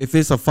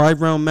it's a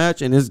 5-round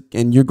match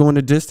and you're going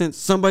the distance,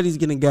 somebody's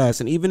getting gas.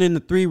 And even in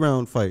the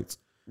 3-round fights,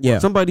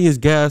 somebody is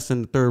gassed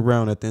in the 3rd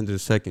round at the end of the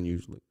 2nd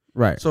usually.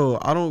 So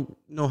I don't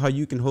know how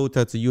you can hold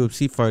that to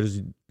UFC fighters,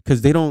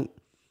 because they don't.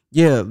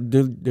 Yeah,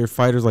 they're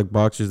fighters like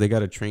boxers. They got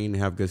to train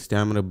and have good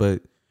stamina,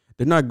 but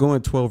they're not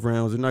going 12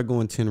 rounds. They're not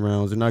going 10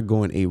 rounds. They're not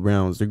going 8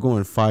 rounds. They're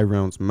going 5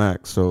 rounds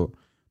max. So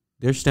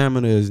their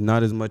stamina is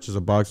not as much as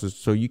a boxer's,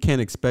 so you can't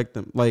expect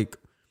them, like,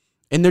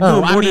 and they're doing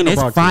more than a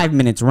boxer. It's 5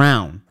 minutes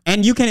round,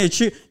 and you can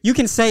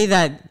say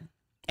that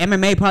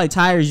MMA probably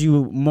tires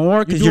you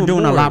more because you're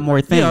doing a lot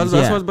more things. That's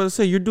what I was about to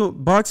say. You're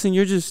doing boxing,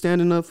 you're just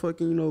standing up,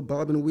 fucking,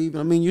 bobbing and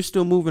weaving. I mean, you're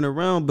still moving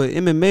around, but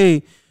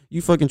MMA,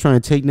 you fucking trying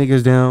to take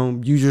niggas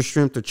down, use your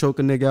strength to choke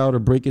a nigga out or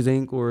break his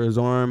ankle or his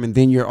arm, and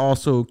then you're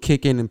also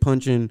kicking and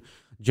punching,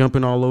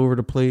 jumping all over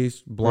the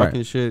place,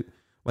 blocking shit.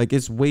 Like,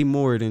 it's way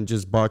more than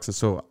just boxing.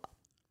 So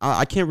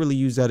I can't really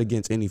use that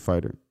against any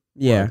fighter.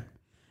 Yeah.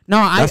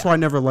 That's why I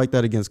never liked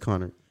that against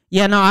Conor.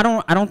 Yeah, no, I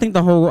don't think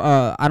the whole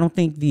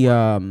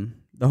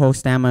the whole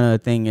stamina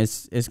thing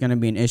is gonna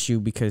be an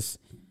issue, because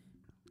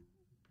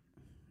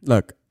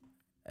look,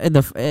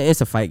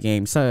 it's a fight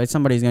game, so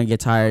somebody's gonna get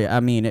tired.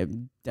 I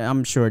mean,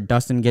 I'm sure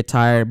Dustin get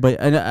tired, but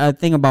a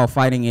thing about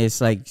fighting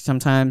is, like,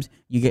 sometimes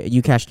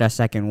you catch that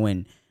second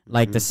win.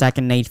 Like the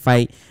second Nate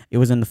fight, it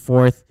was in the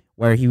 4th,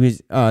 where he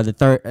was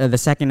the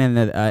second and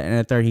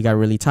the third, he got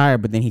really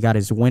tired, but then he got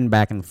his win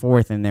back in the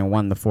 4th, and then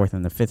won the 4th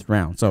and the 5th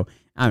round. So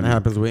that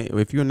happens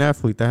if you're an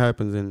athlete. That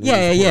happens in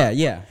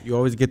yeah. You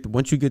always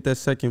once you get that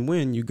second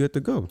win, you good to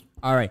go.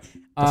 All right.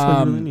 That's what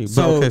you really need.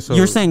 So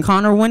you're saying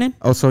Conor winning?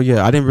 Oh, so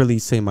yeah, I didn't really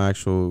say my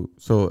actual.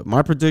 So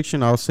my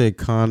prediction, I'll say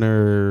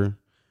Conor.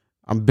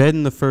 I'm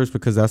betting the first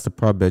because that's the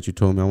prop bet you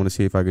told me. I want to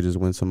see if I could just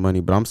win some money,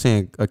 but I'm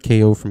saying a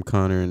KO from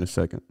Conor in the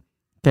 2nd.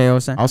 KO,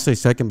 sir? I'll say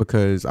 2nd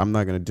because I'm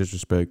not gonna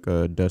disrespect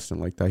Dustin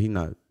like that. He's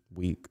not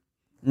weak.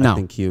 No, I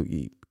think he'll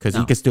eat, because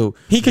he can still.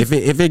 If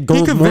it he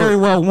goes, could very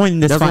well win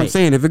this fight. That's what I'm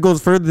saying. If it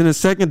goes further than a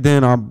 2nd,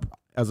 then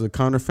as a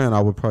Conor fan,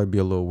 I would probably be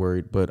a little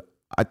worried. But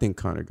I think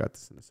Conor got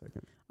this in a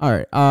 2nd. All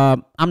right.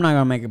 I'm not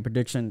gonna make a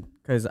prediction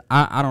because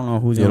I don't know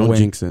who's gonna win. Don't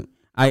jinx it.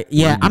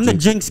 I'm the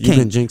Jinx King. You've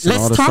been jinxing.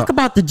 Let's talk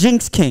about the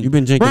Jinx King. You've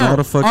been jinxing all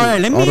the fucking. All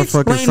right, let me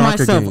explain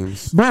myself,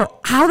 games. Bro.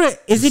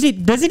 Does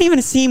it even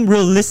seem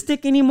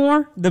realistic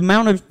anymore? The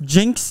amount of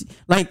jinx,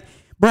 like,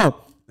 bro.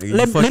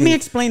 Let me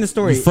explain the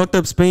story. You fucked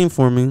up Spain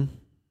for me.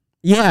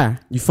 Yeah,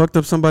 you fucked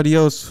up somebody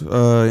else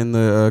in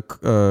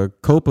the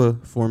Copa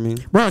for me,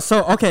 bro.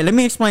 So okay, let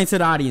me explain to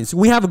the audience.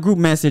 We have a group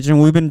message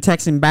and we've been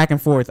texting back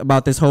and forth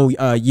about this whole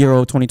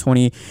Euro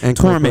 2020 and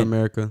tournament, Copa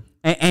America,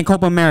 and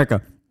Copa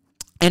America.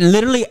 And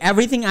literally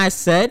everything I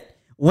said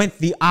went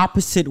the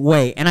opposite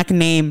way. And I can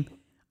name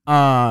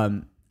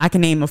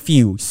a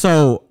few.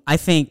 So I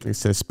think it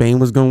said Spain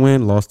was gonna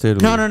win, lost to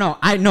Italy. No.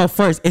 I know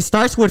first. It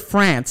starts with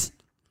France.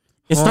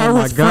 It started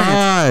with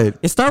France.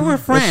 It started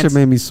with France. That shit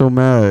made me so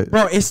mad,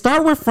 bro. It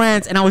started with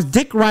France, and I was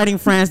dick riding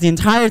France the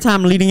entire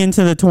time leading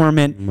into the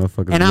tournament.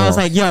 And I was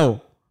like, "Yo,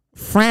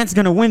 France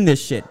gonna win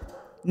this shit."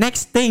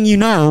 Next thing you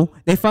know,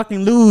 they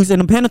fucking lose in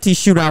a penalty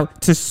shootout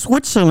to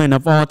Switzerland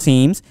of all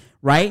teams,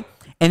 right?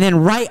 And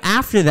then right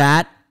after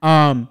that,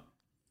 who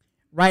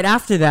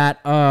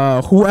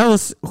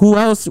else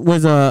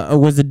was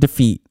a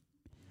defeat?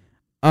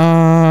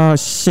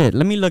 Shit.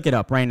 Let me look it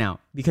up right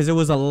now because it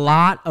was a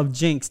lot of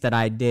jinx that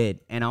I did,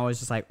 and I was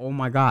just like, oh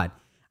my god.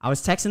 I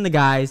was texting the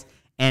guys,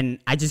 and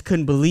I just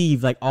couldn't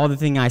believe like all the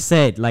thing I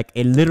said. Like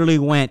it literally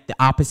went the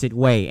opposite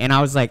way, and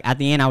I was like, at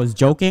the end, I was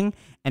joking,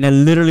 and it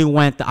literally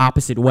went the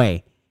opposite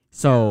way.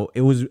 So it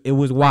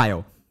was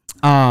wild.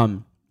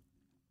 Oh,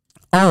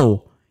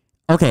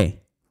 okay.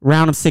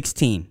 Round of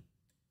 16.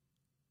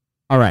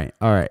 All right.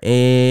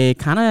 It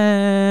kind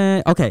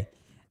of... Okay.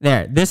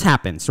 There. This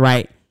happens,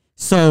 right?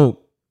 So,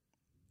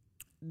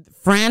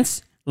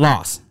 France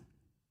lost.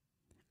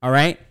 All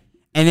right?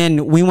 And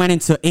then we went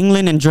into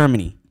England and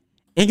Germany.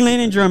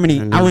 England and Germany.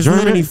 And I was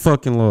Germany literally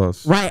fucking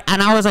lost. right,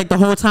 and I was like the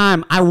whole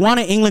time I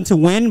wanted England to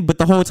win, but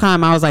the whole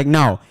time I was like,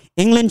 no,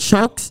 England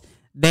chokes.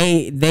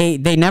 They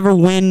never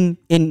win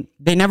in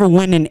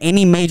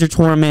any major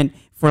tournament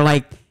for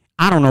like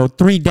I don't know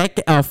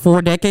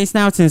 4 decades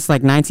now since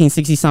like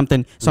 1960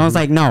 something. So I was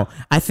like, no,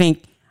 I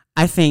think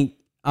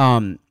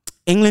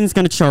England's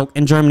gonna choke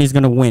and Germany's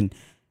gonna win.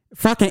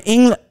 Fucking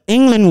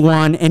England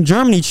won and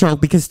Germany choked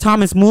because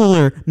Thomas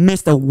Muller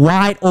missed a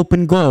wide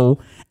open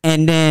goal,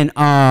 and then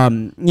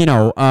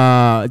Timo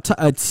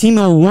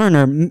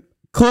Werner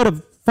could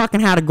have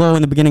fucking had a goal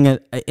in the beginning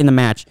in the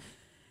match.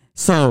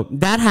 So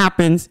that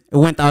happens. It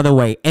went the other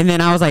way, and then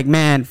I was like,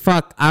 man,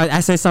 fuck. I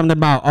said something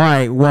about, all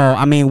right, well,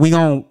 I mean, we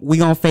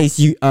gonna face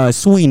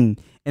Sweden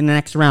in the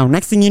next round.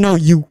 Next thing you know,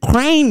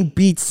 Ukraine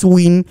beat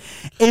Sweden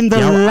in the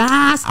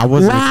last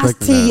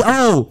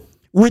TO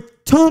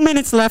with 2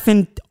 minutes left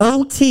in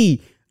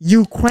OT.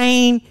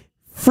 Ukraine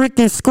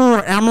freaking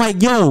scored. And I'm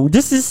like, yo,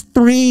 this is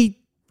 4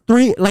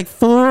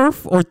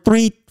 or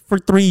 3 for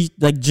 3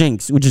 like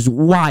jinx, which is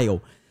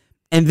wild.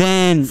 And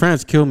then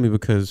France killed me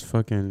because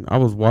fucking I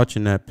was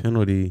watching that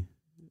penalty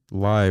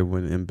live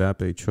when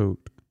Mbappe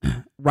choked.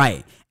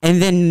 Right. And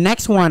then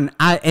next one,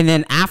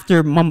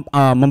 after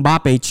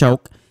Mbappe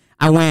choke,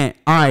 I went,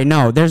 all right,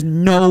 no, there's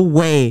no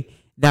way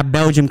that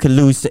Belgium could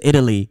lose to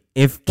Italy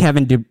if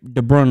Kevin De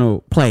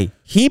Bruyne played.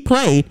 He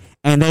played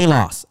and they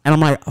lost. And I'm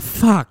like,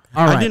 fuck.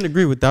 All right. I didn't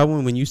agree with that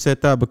one when you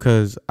said that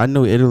because I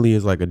know Italy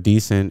is like a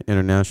decent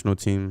international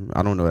team.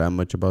 I don't know that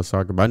much about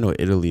soccer, but I know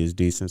Italy is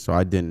decent. So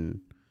I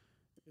didn't.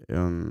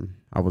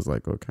 I was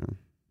like, okay.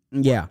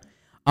 Yeah.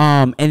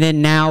 And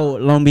then now,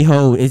 lo and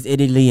behold, it's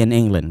Italy and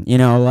England. You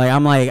know, like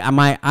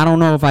I don't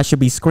know if I should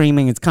be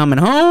screaming it's coming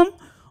home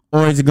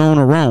or it's going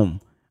to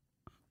Rome.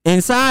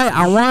 Inside,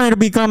 I want it to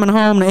be coming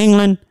home to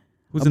England,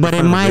 but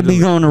it might be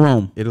going to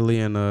Rome.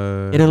 Italy and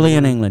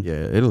England. Yeah,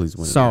 Italy's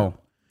winning. So,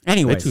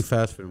 anyway, they're too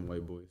fast for them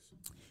white boys.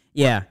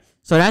 Yeah.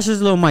 So that's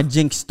just a little my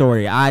jinx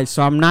story.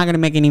 So I'm not gonna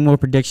make any more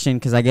prediction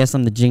because I guess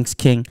I'm the jinx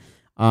king.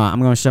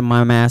 I'm gonna shut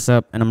my ass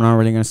up and I'm not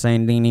really gonna say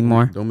anything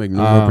anymore. Don't make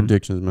no more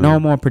predictions, man. No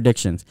more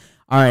predictions.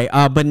 All right.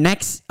 But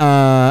next.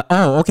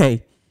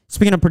 Okay.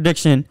 Speaking of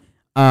prediction,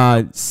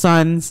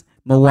 Suns,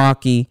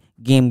 Milwaukee,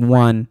 game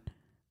 1.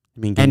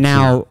 And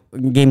now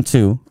game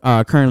 2.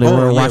 Currently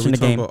we're watching the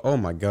game. Oh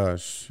my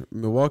gosh,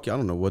 Milwaukee! I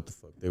don't know what the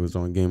fuck they was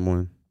on game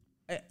 1.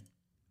 I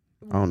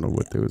don't know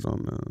what they was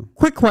on now.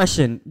 Quick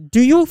question: do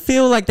you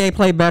feel like they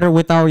play better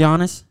without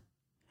Giannis?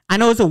 I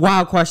know it's a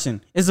wild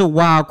question.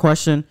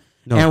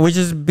 No. And we're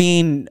just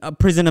being a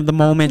prison of the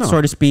moment, so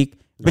to speak.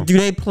 But do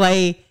they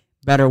play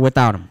better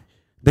without him?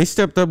 They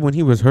stepped up when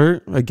he was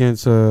hurt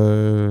against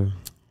Atlanta.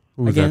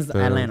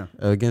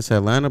 Against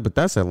Atlanta, but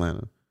that's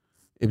Atlanta.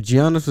 If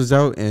Giannis was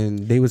out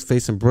and they was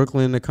facing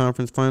Brooklyn in the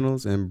conference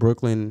finals and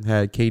Brooklyn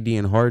had KD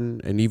and Harden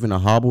and even a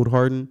hobbled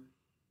Harden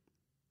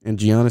and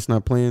Giannis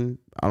not playing,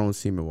 I don't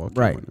see Milwaukee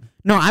winning.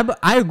 No,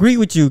 I agree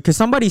with you because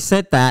somebody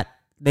said that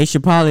they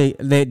should probably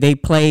they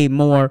play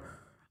more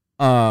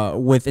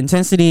with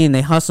intensity and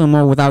they hustle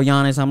more without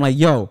Giannis. I'm like,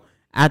 yo,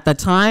 at the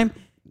time,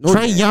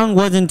 Trae Young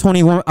wasn't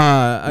 21,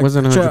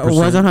 wasn't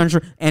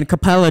 100, and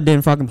Capella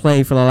didn't fucking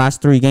play for the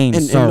last 3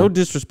 games. And no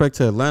disrespect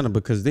to Atlanta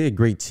because they're a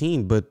great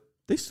team, but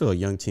they still a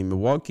young team.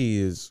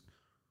 Milwaukee's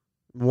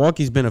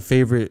been a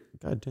favorite.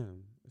 God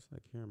damn, it's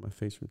like hearing my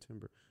face from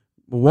Timber.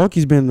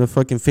 Milwaukee's been the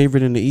fucking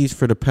favorite in the East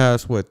for the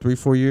past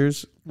 3-4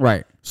 years.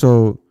 Right.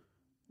 So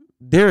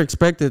they're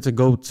expected to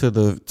go to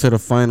the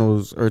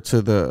finals or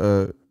to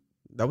the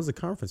that was the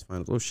conference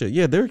finals. Oh shit.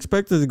 Yeah, they're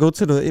expected to go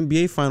to the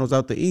NBA finals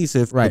out the East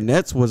if the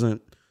Nets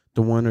wasn't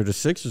the one or the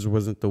Sixers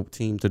wasn't the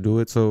team to do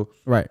it. So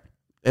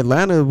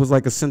Atlanta was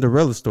like a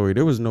Cinderella story.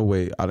 There was no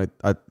way I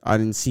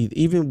didn't see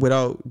even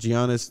without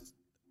Giannis.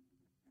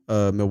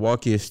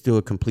 Milwaukee is still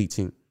a complete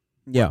team.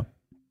 Yeah.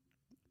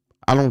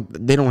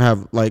 They don't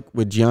have, like,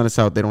 with Giannis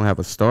out, they don't have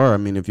a star. I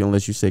mean,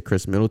 unless you say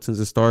Chris Middleton's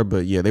a star,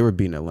 but yeah, they were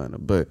beating Atlanta.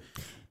 But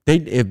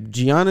if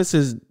Giannis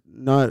is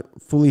not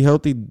fully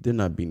healthy, they're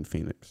not beating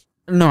Phoenix.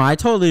 No, I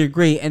totally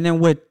agree. And then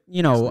with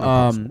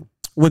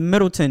with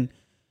Middleton,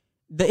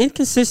 the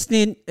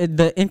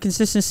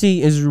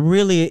inconsistency is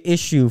really an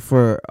issue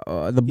for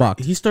the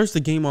Bucks. He starts the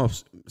game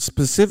off,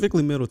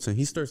 specifically Middleton.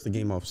 He starts the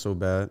game off so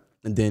bad,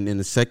 and then in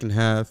the second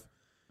half,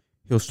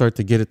 he'll start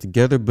to get it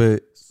together.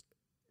 But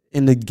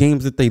in the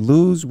games that they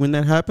lose, when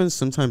that happens,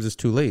 sometimes it's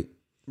too late.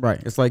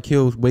 Right. It's like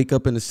he'll wake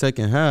up in the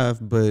second half,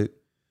 but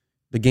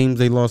the games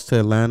they lost to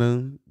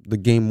Atlanta, the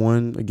game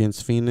 1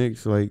 against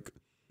Phoenix, like.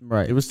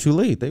 Right. It was too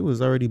late. They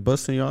was already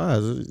busting your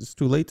eyes. It's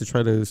too late to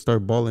try to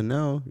start balling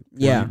now.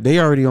 Yeah. They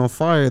already on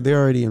fire. They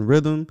already in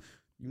rhythm.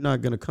 You're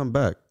not going to come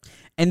back.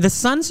 And the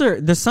Suns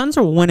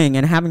are winning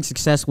and having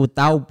success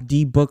without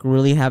D-Book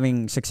really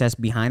having success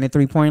behind the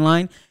 3-point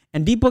line.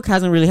 And D-Book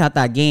hasn't really had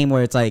that game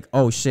where it's like,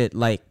 oh shit,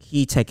 like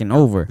he taking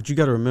over. But you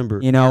got to remember,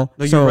 no,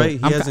 you're right.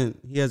 He hasn't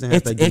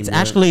had that game. It's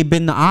actually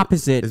been the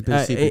opposite.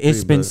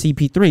 It's been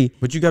CP3.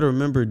 But you got to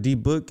remember,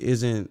 D-Book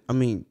isn't. I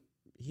mean,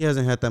 he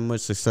hasn't had that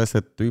much success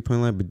at the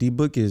 3-point line. But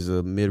D-Book is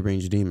a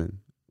mid-range demon.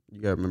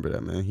 You got to remember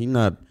that, man. He's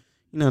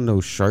not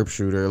no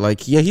sharpshooter.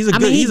 Like, yeah, he's a I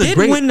good. mean, he he's did a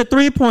great, win the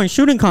 3-point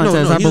shooting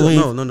contest, I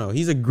believe. No.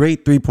 He's a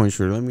great 3-point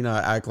shooter. Let me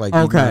not act like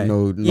Okay. he's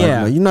not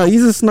Yeah.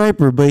 he's a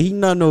sniper, but he's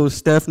not no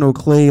Steph, no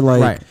Clay,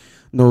 like Right.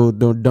 no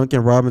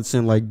Duncan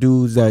Robinson, like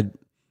dudes that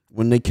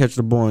when they catch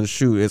the ball and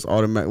shoot, it's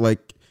automatic.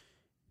 Like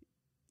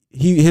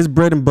his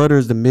bread and butter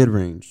is the mid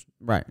range.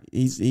 Right.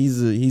 He's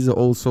an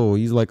old soul.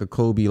 He's like a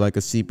Kobe, like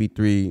a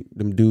CP3.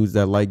 Them dudes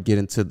that like get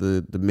into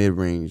the mid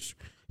range.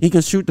 He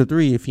can shoot the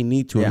 3 if he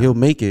need to, and he'll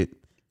make it.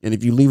 And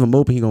if you leave him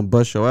open, he gonna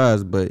bust your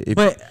ass. But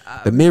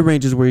the mid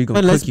range is where he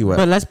gonna cook you at.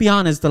 But let's be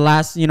honest, the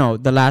last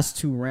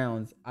 2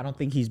 rounds, I don't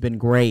think he's been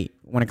great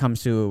when it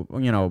comes to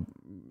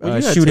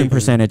shooting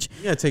percentage.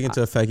 Yeah, take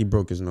into effect he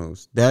broke his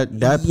nose. That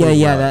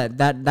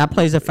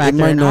plays a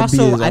factor. And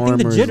also, I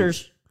think the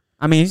jitters.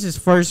 I mean, it's his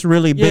first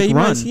really big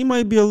run. He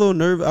might be a little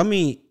nervous. I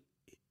mean,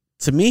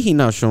 to me, he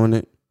not showing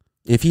it.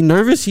 If he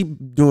nervous, he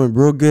doing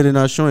real good and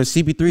not showing.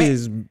 CP3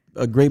 is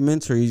a great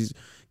mentor.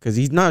 Because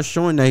he's not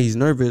showing that he's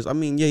nervous. I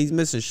mean, yeah, he's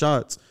missing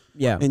shots.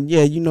 Yeah. And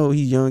yeah,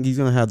 he's young. He's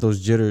going to have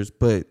those jitters.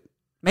 But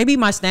maybe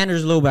my standard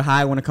is a little bit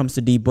high when it comes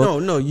to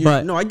D-Book.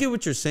 No, I get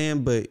what you're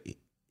saying. But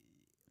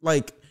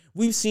like,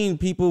 we've seen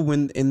people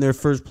when in their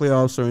first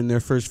playoffs or in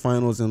their first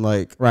finals and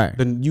like,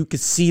 then you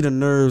could see the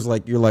nerves.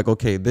 Like, you're like,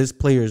 okay, this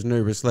player is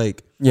nervous.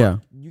 Like, yeah,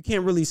 you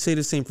can't really say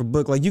the same for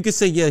Book. Like, you could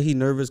say, yeah, he's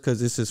nervous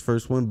because it's his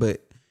first one.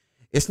 But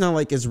it's not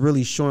like it's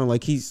really showing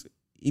like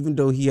even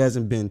though he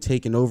hasn't been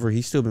taken over,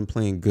 he's still been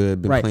playing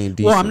good, playing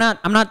decent. Well,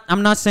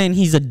 I'm not saying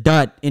he's a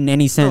dut in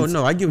any sense.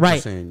 No, I get what you're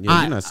saying.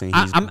 Yeah, you're not saying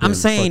I'm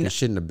saying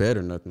shit in the bed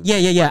or nothing.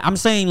 Yeah. I'm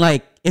saying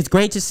like it's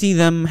great to see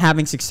them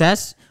having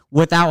success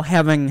without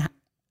him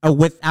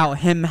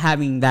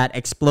having that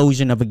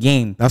explosion of a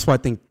game. That's why I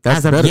think that's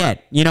as of better.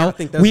 Yet. I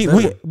think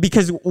that's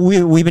because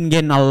we've been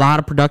getting a lot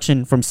of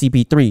production from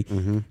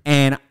CP3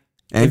 and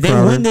if they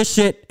win this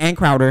shit, and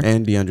Crowder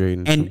and DeAndre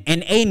and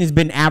Aiden has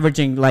been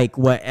averaging like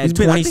what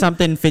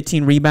 20-something,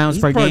 15 rebounds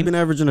per game. He's probably been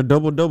averaging a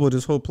double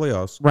this whole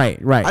playoffs. Right.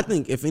 I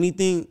think if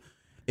anything,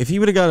 if he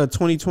would have got a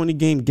 2020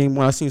 game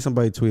one, I seen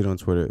somebody tweet on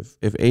Twitter.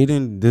 If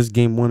Aiden this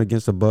game one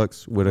against the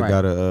Bucks would have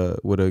got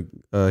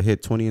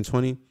hit 20 and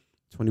 20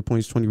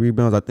 points, 20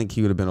 rebounds, I think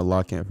he would have been a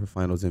lock-in for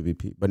Finals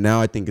MVP. But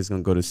now I think it's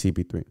gonna go to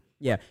CP3.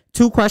 Yeah.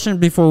 2 questions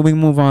before we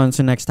move on to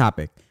the next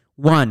topic.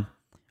 1.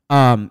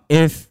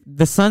 If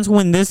the Suns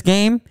win this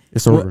game,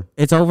 it's over.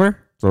 It's over?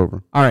 It's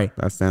over. All right.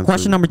 That's the answer.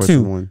 Question number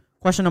 2.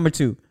 Question number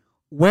 2.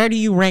 Where do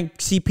you rank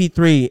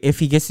CP3 if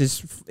he gets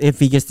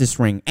this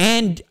ring?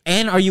 And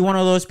are you one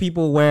of those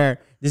people where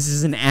this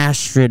is an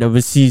asterisk of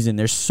a season?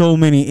 There's so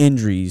many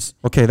injuries.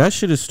 Okay, that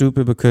shit is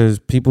stupid because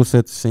people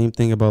said the same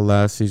thing about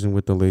last season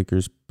with the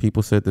Lakers.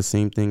 People said the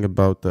same thing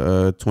about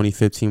the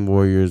 2015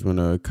 Warriors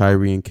when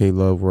Kyrie and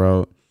K-Love were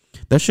out.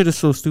 That shit is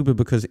so stupid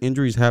because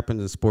injuries happen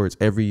in sports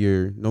every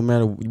year. No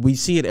matter, we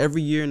see it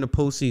every year in the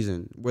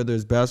postseason, whether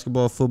it's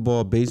basketball,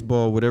 football,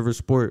 baseball, whatever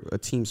sport, a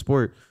team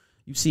sport.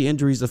 You see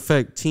injuries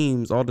affect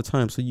teams all the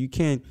time. So you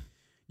can't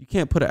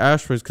put an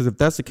asterisk, because if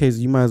that's the case,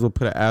 you might as well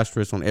put an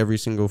asterisk on every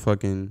single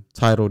fucking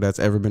title that's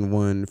ever been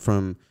won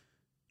from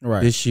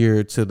this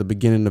year to the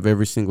beginning of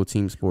every single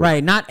team sport.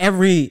 Right. Not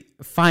every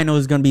final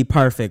is going to be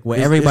perfect with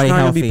everybody healthy. It's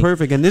not going to be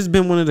perfect. And this has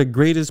been one of the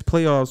greatest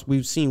playoffs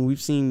we've seen.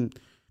 We've seen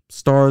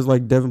stars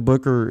like Devin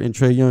Booker and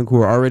Trae Young,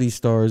 who are already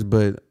stars,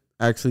 but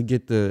actually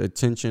get the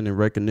attention and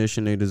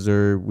recognition they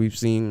deserve. We've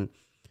seen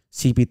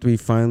CP3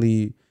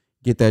 finally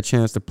get that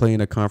chance to play in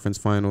the conference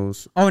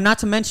finals. Oh, not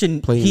to mention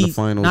play in the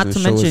finals and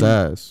show his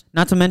ass.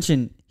 Not to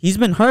mention he's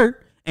been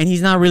hurt and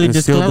he's not really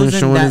disclosing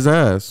still been showing his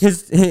ass.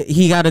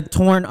 He got a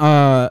torn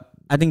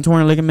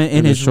torn ligament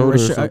in his shoulder or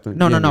something.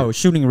 No,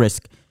 shooting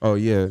wrist. Oh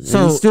yeah. So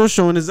and he's still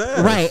showing his ass.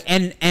 Right.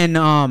 And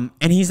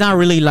he's not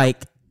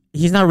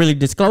really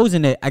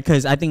disclosing it,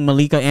 because I think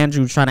Malika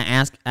Andrew trying to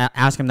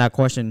ask him that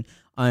question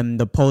on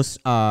the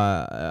post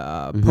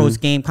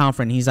game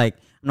conference. He's like,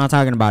 I'm not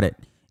talking about it.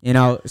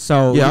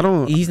 So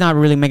yeah, he's not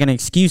really making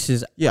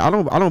excuses. Yeah,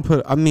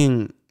 I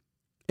mean,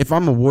 if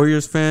I'm a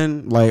Warriors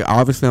fan, like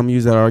obviously I'm gonna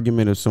use that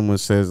argument if someone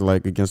says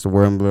like against the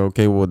Warriors, I'm like,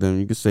 okay, well then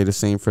you could say the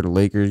same for the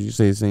Lakers, you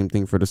say the same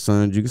thing for the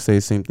Suns, you could say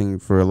the same thing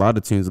for a lot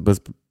of teams, but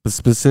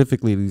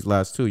specifically these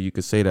last 2, you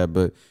could say that.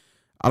 But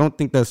I don't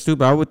think that's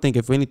stupid. I would think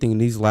if anything,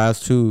 these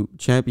last 2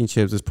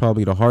 championships is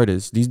probably the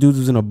hardest. These dudes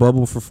was in a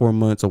bubble for 4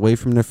 months, away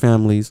from their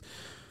families.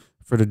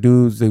 For the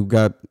dudes, they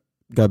got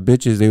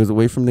bitches. They was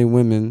away from their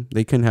women.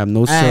 They couldn't have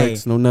no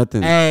sex, no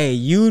nothing. Hey,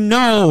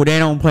 they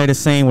don't play the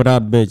same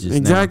without bitches.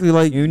 Exactly, now.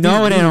 like they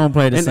don't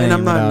play the same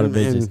without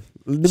bitches.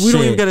 We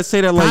don't even gotta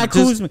say that. Like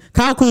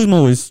Kyle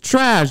Kuzma is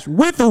trash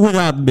with or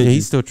without bitches. Yeah,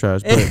 he's still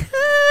trash,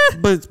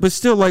 but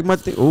still, like my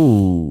thing.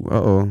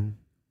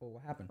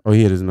 What happened? Oh,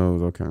 he hit his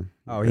nose. Okay.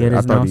 Oh, he hit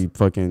his nose. I thought he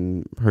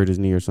fucking hurt his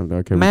knee or something.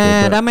 Okay,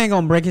 man, that man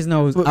gonna break his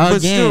nose again. But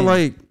still,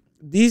 like.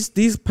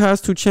 These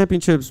past 2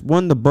 championships,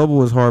 one, the bubble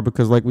was hard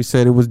because, like we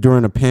said, it was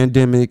during a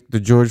pandemic, the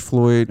George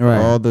Floyd,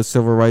 all the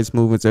civil rights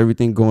movements,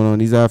 everything going on.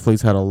 These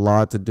athletes had a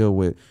lot to deal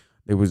with.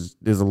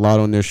 There's a lot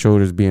on their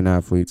shoulders being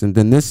athletes. And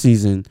then this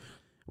season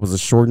was a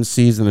shortened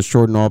season, a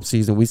shortened off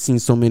season. We've seen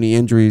so many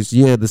injuries.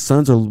 Yeah, the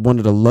Suns are one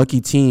of the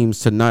lucky teams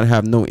to not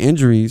have no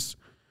injuries.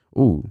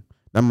 Ooh,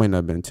 that might not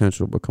have been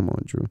intentional, but come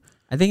on, Drew.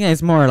 I think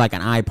it's more like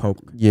an eye poke.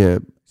 Yeah,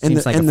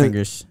 Seems like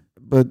fingers.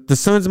 But the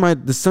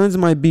Suns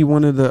might be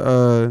one of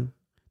the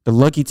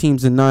lucky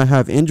teams to not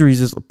have injuries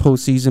this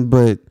postseason.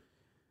 But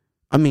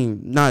I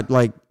mean, not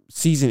like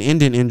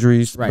season-ending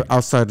injuries, right? But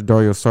outside of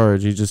Dario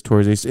Saric, he just tore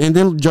his ACL, and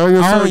then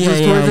Dario Saric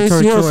just tore his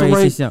ACL. So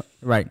ACL.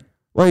 Right.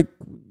 Like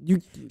you,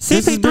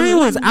 CP3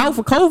 was out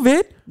for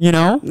COVID. You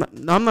know,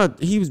 I'm not.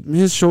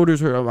 His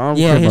shoulders hurt. I don't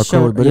care about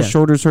COVID, but his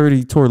shoulders hurt.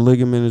 He tore a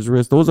ligament in his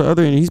wrist. Those are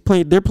other. And he's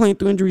playing. They're playing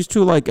through injuries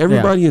too. Like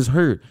everybody is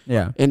hurt.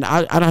 Yeah. And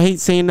I hate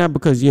saying that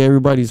because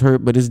everybody's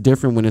hurt, but it's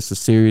different when it's a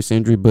serious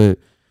injury. But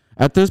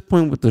at this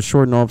point with the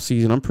shortened off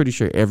season, I'm pretty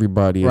sure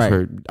everybody is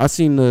hurt. I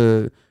seen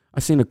a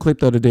clip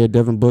the other day of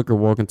Devin Booker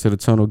walking to the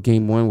tunnel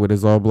game 1 with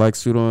his all black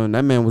suit on.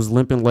 That man was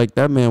limping like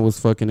that man was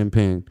fucking in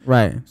pain.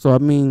 Right. So I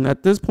mean,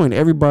 at this point,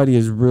 everybody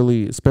is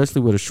really,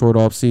 especially with a short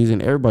off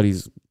season,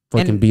 everybody's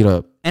fucking beat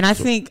up. And I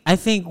think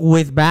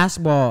with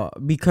basketball,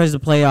 because the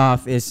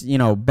playoff is,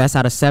 best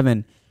out of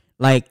 7,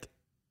 like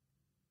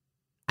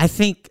I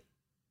think,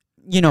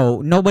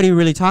 nobody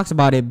really talks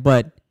about it,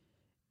 but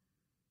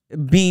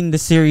being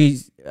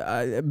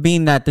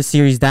that the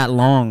series that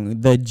long,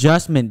 the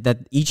adjustment that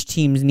each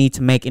teams need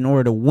to make in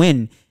order to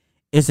win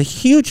is a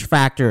huge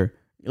factor.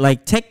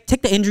 Like take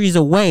the injuries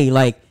away.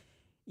 Like,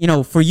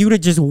 for you to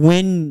just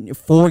win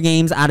 4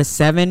 games out of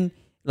 7,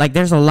 like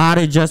there's a lot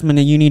of adjustment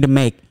that you need to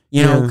make,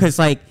 because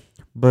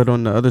but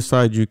on the other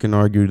side, you can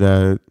argue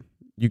that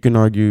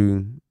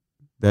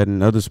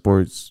in other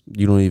sports,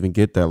 you don't even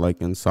get that,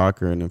 like in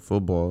soccer and in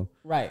football.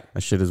 Right.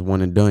 That shit is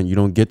one and done. You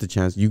don't get the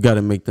chance. You got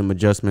to make them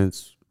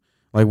adjustments.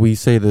 Like we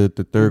say, the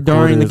third during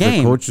quarter the is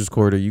game. the coach's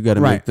quarter. You got to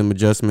make them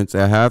adjustments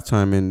at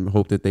halftime and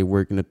hope that they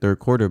work in the third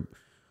quarter.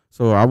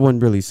 So I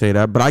wouldn't really say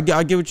that. But I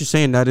get what you're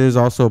saying. That is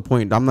also a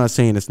point. I'm not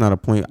saying it's not a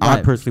point. Right.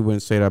 I personally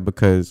wouldn't say that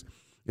because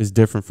it's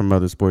different from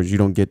other sports. You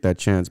don't get that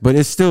chance. But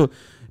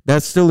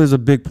that still is a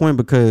big point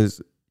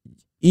because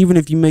even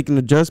if you make an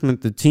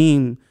adjustment,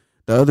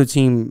 the other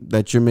team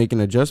that you're making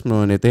an adjustment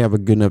on, if they have a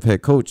good enough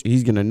head coach,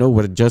 he's going to know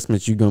what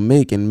adjustments you're going to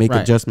make and make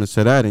adjustments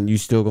to that, and you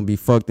still going to be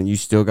fucked, and you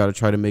still got to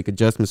try to make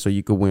adjustments so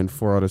you could win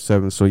 4 out of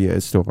 7. So, yeah,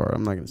 it's still hard.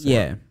 I'm not going to say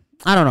that.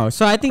 I don't know.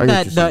 So I think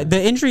that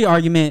the injury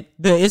argument,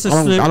 I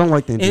don't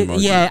like the injury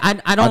argument. Yeah,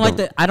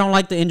 I don't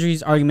like the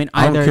injuries argument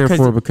either. I don't care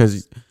for it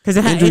because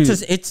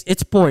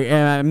it's poor.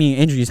 I mean,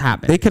 injuries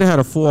happen. They could have had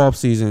a full off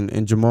season,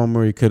 and Jamal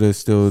Murray could have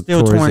still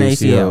torn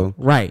his ACL.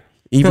 Right.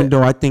 Even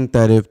though I think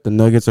that if the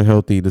Nuggets are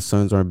healthy, the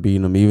Suns aren't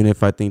beating them. Even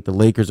if I think the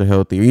Lakers are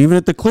healthy, or even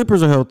if the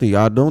Clippers are healthy,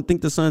 I don't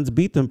think the Suns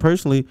beat them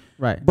personally.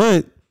 Right.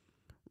 But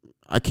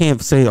I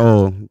can't say,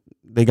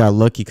 they got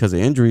lucky because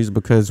of injuries,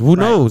 because who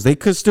knows? They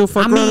could still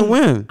fuck around and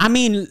win. I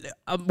mean,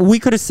 we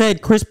could have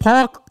said Chris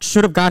Paul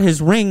should have got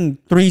his ring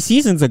 3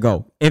 seasons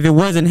ago if it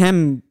wasn't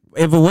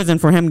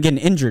for him getting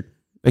injured.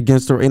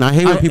 And I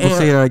hate when people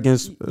say that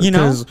against,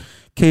 because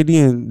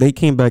KD and they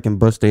came back and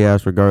bust their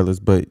ass regardless,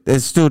 but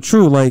it's still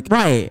true. Like,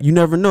 you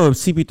never know if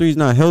CP3 is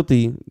not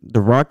healthy, the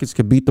Rockets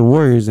could beat the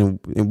Warriors, and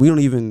we don't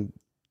even.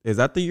 Is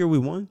that the year we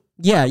won?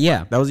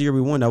 Yeah. That was the year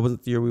we won. That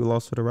wasn't the year we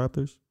lost to the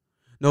Raptors.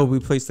 No, we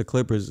placed the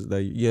Clippers. No.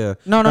 Yeah,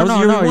 So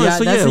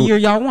that's the year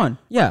y'all won.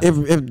 Yeah. If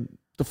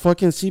the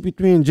fucking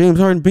CP3 and James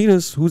Harden beat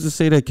us, who's to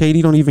say that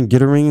KD don't even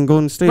get a ring in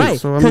Golden State? Right.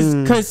 So I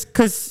mean,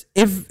 because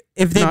if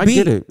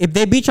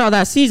they beat y'all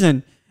that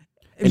season.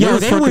 They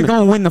were going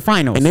to win the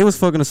finals. And they was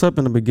fucking us up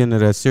in the beginning of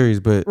that series.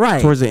 But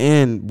towards the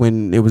end,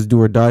 when it was do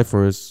or die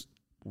for us,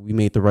 we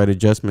made the right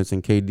adjustments,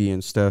 and KD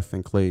and Steph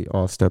and Clay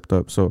all stepped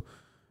up. So,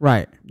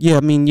 yeah, I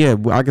mean,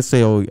 I could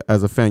say,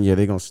 as a fan, they're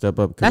going to step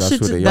up because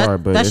that's who they are.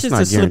 But it's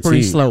not a slippery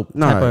guaranteed. slope.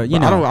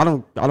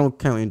 I don't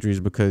count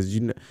injuries because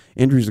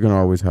injuries are going to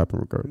always happen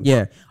regardless.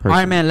 Yeah. Personally. All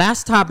right, man.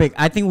 Last topic.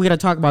 I think we got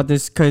to talk about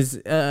this because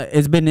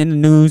it's been in the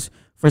news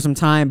for some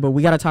time, but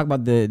we got to talk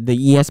about the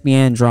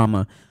ESPN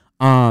drama.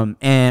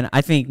 And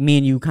I think me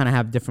and you kind of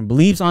have different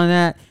beliefs on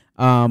that.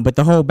 But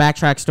the whole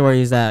backtrack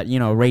story is that,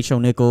 Rachel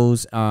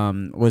Nichols,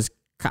 was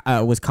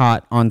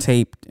caught on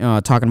tape,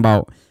 talking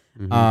about,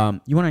 you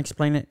want to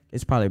explain it?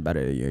 It's probably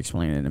better that you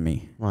explain it to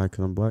me. Why?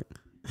 Cause I'm black?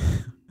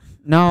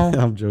 No,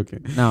 I'm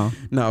joking. No.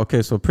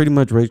 Okay. So pretty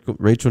much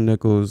Rachel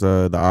Nichols,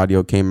 the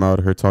audio came out,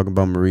 her talking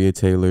about Maria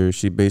Taylor.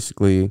 She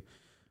basically,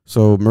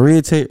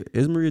 Maria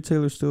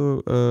Taylor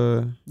still,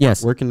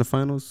 working the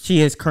finals?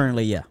 She is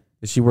currently. Yeah.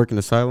 Is she working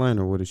the sideline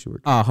or what is she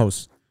working?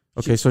 Host.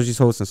 Okay, so she's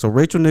hosting. So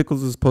Rachel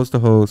Nichols is supposed to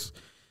host.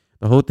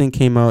 The whole thing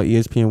came out.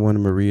 ESPN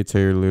wanted Maria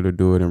Taylor to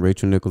do it, and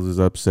Rachel Nichols is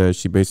upset.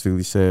 She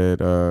basically said,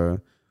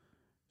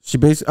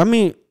 she's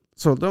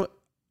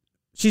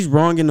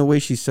wrong in the way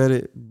she said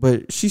it,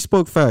 but she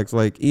spoke facts.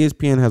 Like,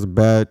 ESPN has a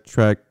bad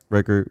track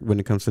record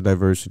when it comes to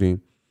diversity,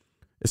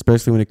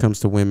 especially when it comes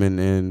to women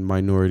and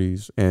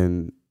minorities.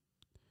 And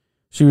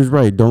she was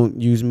right.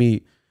 Don't use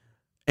me.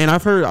 And I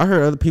heard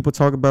other people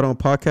talk about it on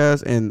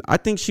podcasts, and I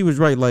think she was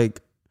right.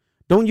 Like,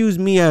 don't use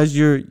me as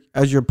your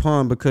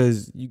pawn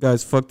because you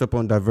guys fucked up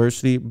on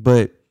diversity.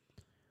 But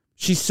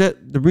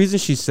the reason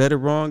she said it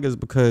wrong is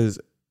because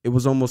it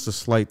was almost a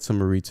slight to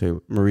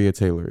Maria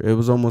Taylor. It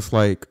was almost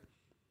like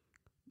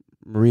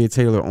Maria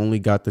Taylor only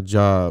got the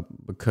job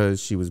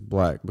because she was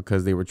black,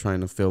 because they were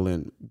trying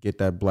to get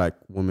that black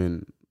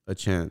woman a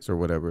chance or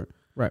whatever.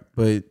 Right.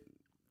 But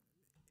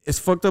it's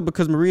fucked up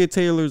because Maria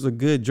Taylor's a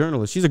good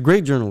journalist. She's a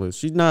great journalist.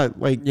 She's not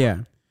like,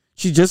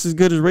 she's just as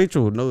good as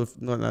Rachel. No,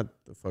 not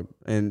the fuck.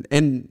 And I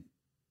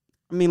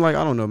mean, like,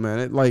 I don't know, man.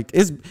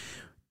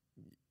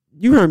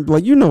 You heard,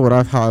 like, you know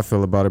how I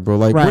feel about it, bro.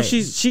 Like, what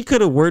she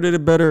could have worded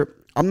it better.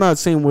 I'm not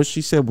saying what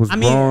she said was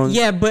wrong.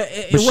 Yeah, but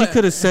she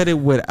could have said it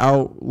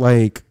without,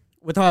 like,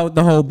 without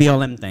the whole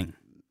BLM thing.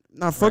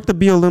 Nah, fuck the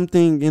BLM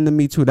thing in the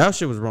Me Too. That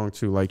shit was wrong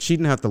too. Like, she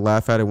didn't have to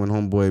laugh at it when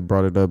Homeboy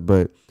brought it up.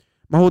 But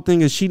my whole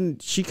thing is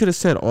she could have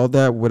said all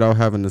that without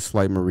having to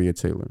slight Maria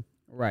Taylor.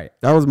 Right.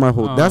 That was my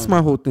whole. That's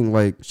my whole thing.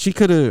 Like, she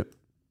could have.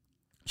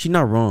 She's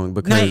not wrong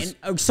because.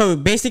 So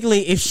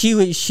basically, if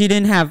she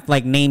didn't have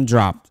like name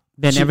dropped,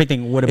 then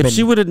everything would have been. If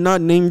she would have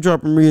not name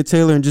dropped Maria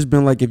Taylor and just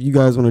been like, if you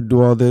guys want to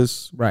do all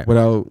this,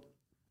 without,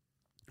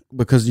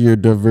 because of your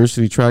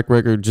diversity track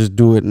record, just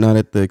do it, not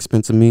at the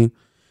expense of me.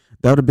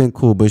 That would have been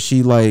cool. But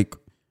she like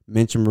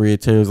mentioned Maria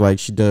Taylor's like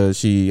she does.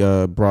 She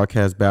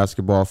broadcasts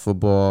basketball,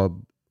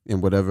 football,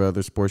 and whatever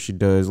other sports she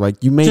does.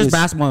 Like, you made just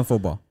basketball and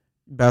football.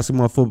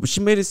 Basketball, football. She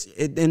made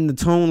it in the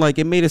tone, like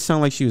it made it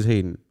sound like she was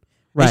hating.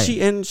 Right.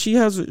 And she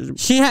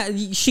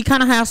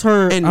kind of has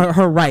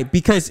her right,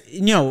 because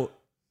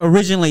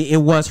originally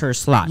it was her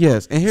slot.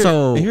 Yes. And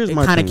here's it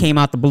kind of came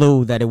out the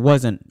blue that it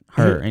wasn't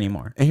her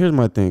anymore. And here's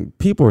my thing.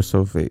 People are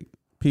so fake.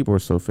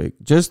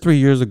 Just 4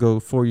 years ago,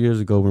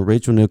 when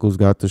Rachel Nichols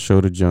got the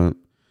show to jump,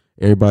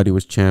 everybody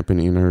was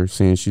championing her,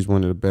 saying she's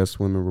one of the best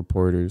women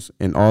reporters.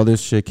 And all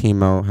this shit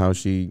came out, how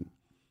she,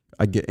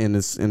 in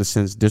a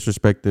sense,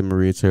 disrespected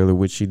Maria Taylor,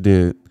 which she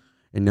did.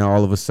 And now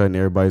all of a sudden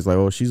everybody's like,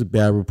 oh, she's a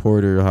bad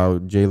reporter. How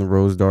Jalen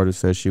Rose's daughter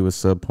said she was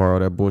subpar, all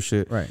that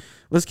bullshit. Right.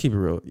 Let's keep it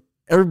real.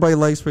 Everybody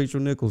likes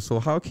Rachel Nichols. So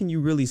how can you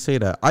really say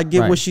that? I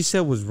get what she said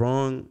was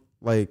wrong.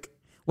 Like,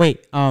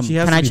 wait,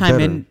 can I chime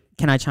in?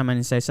 Can I chime in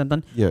and say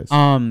something? Yes.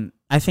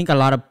 I think a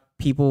lot of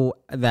people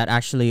that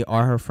actually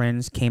are her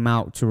friends came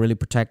out to really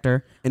protect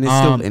her. And it's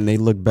still, and they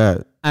look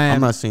bad.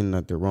 I'm not saying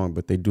that they're wrong,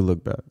 but they do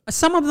look bad.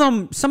 Some of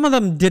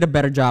them did a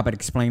better job at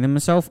explaining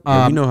themselves.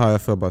 You know how I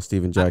feel about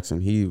Steven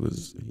Jackson. He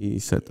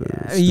said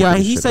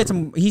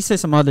he said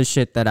some other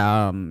shit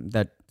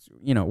that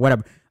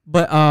whatever.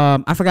 But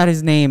I forgot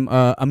his name.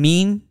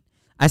 Amin.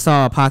 I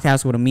saw a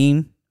podcast with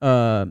Amin.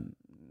 I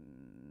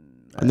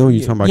know what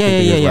you're talking about.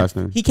 His last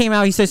name. He came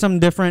out. He said something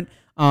different.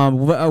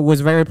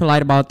 Was very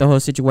polite about the whole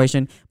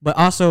situation. But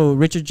also,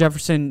 Richard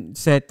Jefferson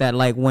said that,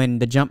 like, when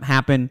the jump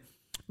happened,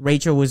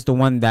 Rachel was the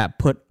one that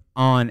put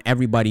on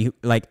everybody.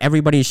 Like,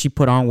 everybody she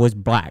put on was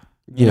black.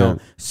 You know,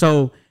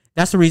 so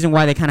that's the reason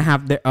why they kind of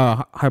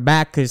have her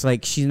back, because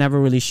like she's never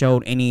really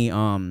showed any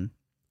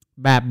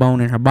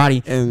backbone in her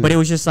body. But it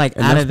was just like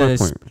out of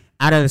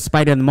the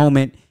spite of the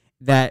moment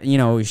that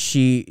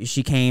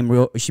she became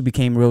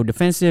real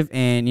defensive,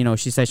 and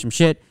she said some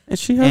shit, and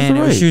she has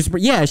the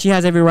right. She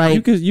has every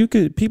right.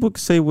 People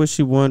could say what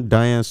she want,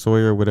 Diane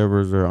Sawyer, whatever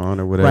is her on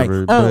or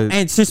whatever. Right. Oh,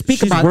 and to speak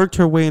she's about, worked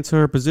her way into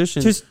her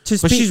position,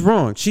 but she's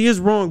wrong. She is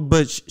wrong,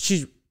 but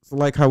she's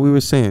like how we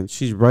were saying,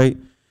 she's right,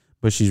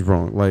 but she's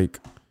wrong. Like,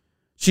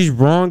 she's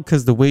wrong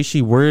because the way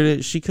she worded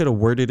it, she could have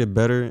worded it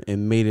better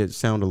and made it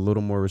sound a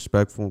little more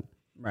respectful.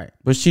 Right.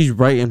 But she's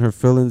right in her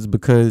feelings,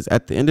 because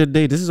at the end of the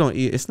day, this is on.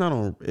 It's not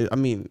on. I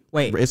mean,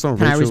 wait. It's on.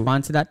 Can Rachel. I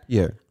respond to that?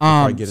 Yeah.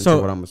 I get into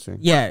what I'm gonna say.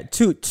 Yeah.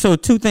 Two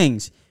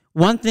things.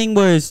 One thing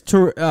was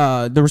to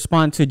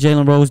respond to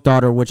Jalen Rose's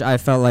daughter, which I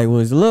felt like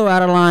was a little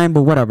out of line,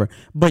 but whatever.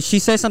 But she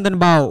said something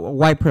about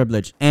white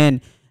privilege, and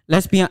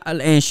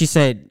and she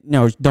said,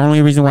 the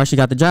only reason why she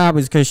got the job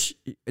is because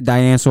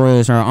Diane Sawyer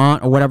is her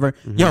aunt or whatever.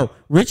 Mm-hmm. Yo,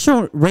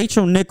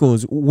 Rachel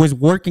Nichols was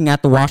working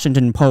at the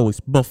Washington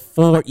Post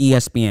before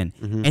ESPN,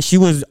 and she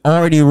was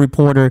already a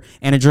reporter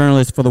and a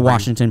journalist for the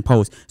Washington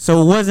Post.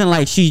 So it wasn't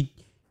like she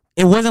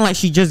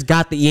just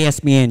got the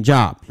ESPN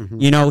job,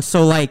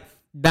 So like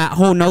that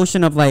whole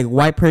notion of like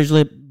white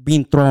privilege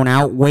being thrown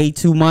out way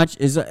too much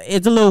it's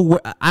a little.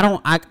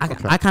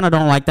 I kind of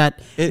don't like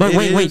that. But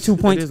wait, 2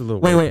 points.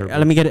 Wait.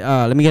 Let me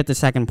get the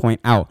second point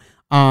out.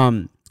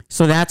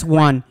 So that's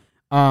one.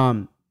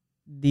 Fuck,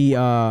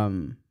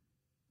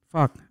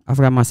 I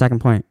forgot my second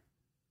point.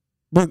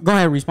 But go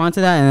ahead, respond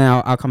to that, and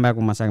then I'll come back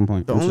with my second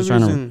point. The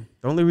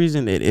only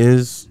reason it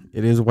is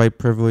white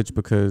privilege,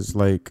 because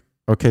like,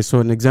 okay, so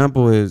an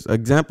example that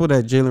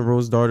Jalen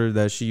Rose's daughter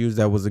that she used,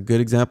 that was a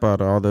good example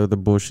out of all the other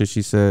bullshit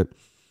she said,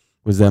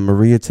 was that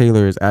Maria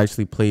Taylor has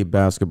actually played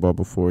basketball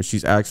before.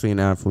 She's actually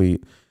an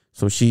athlete.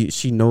 So she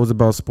knows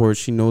about sports.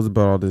 She knows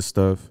about all this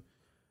stuff.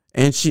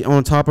 And she,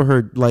 on top of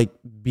her, like,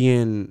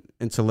 being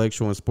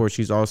intellectual in sports,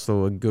 she's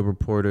also a good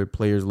reporter.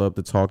 Players love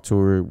to talk to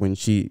her.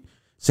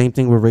 Same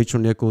thing with Rachel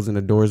Nichols and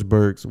the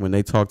Dorsbergs. When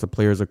they talk to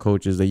players or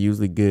coaches, they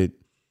usually get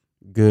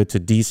good to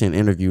decent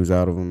interviews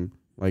out of them.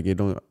 Like,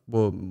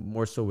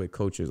 more so with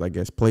coaches, I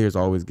guess. Players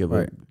always give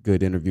a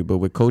good interview. But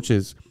with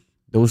coaches,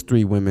 those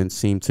three women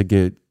seem to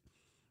get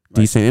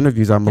decent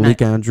interviews.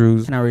 Malik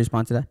Andrews. Can I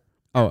respond to that?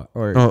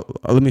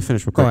 Let me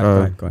finish real quick.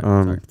 Go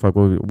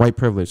ahead. White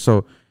privilege.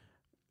 So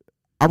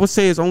I would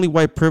say it's only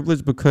white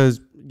privilege because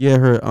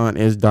her aunt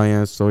is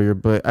Diane Sawyer,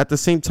 but at the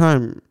same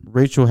time,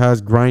 Rachel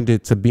has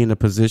grinded to be in a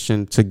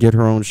position to get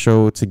her own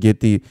show, to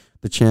get the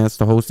chance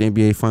to host the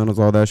NBA Finals,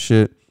 all that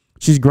shit.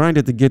 She's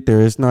grinded to get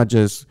there. It's not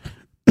just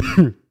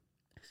excuse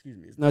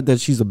me. It's not that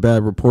she's a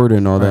bad reporter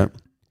and all that.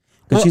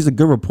 Because she's a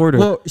good reporter.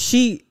 Well,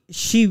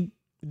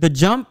 the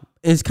jump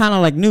is kind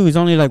of like new. It's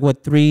only like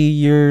what 3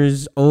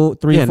 years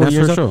old, 4 years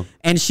old, show.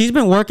 And she's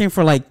been working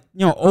for like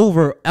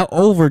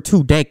over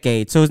 2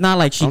 decades. So it's not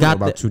like she got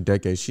about 2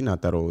 decades. She's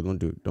not that old.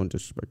 Don't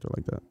disrespect her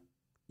like that.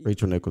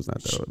 Rachel Nichols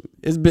not that old.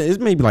 It's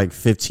maybe like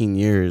 15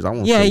 years. I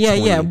won't say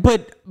 20. Yeah.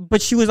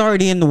 But she was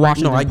already in the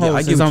Washington Post.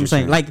 I get what I'm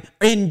saying. Like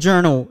in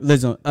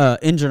journalism,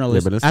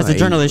 as a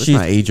journalist, she's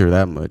not age her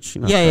that much.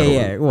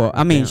 Yeah. Well,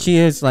 I mean, she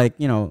is like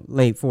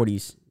late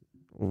 40s.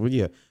 Well,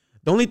 yeah.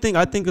 The only thing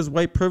I think is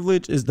white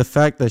privilege is the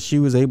fact that she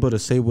was able to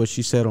say what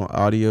she said on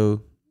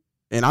audio.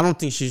 And I don't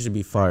think she should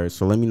be fired.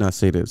 So let me not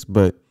say this.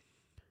 But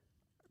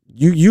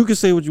you can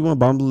say what you want.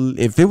 But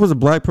if it was a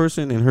black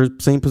person in her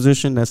same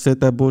position that said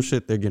that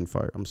bullshit, they're getting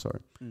fired. I'm sorry.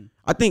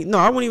 I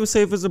wouldn't even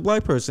say if it's a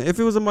black person. If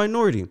it was a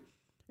minority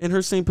in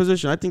her same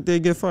position, I think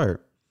they'd get fired.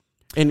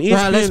 And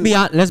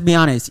ESPN, let's be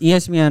honest.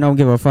 ESPN don't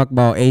give a fuck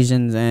about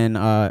Asians and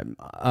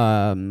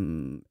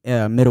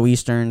Middle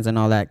Easterns and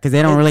all that because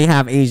they don't really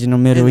have Asian or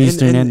Middle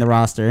Eastern in the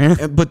roster.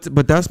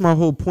 but that's my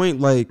whole point.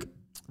 Like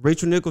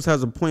Rachel Nichols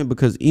has a point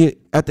because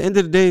at the end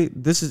of the day,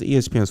 this is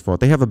ESPN's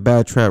fault. They have a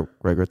bad track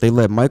record. They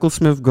let Michael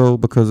Smith go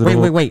because of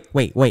wait.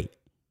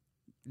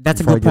 That's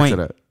a good point.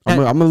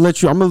 I'm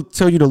gonna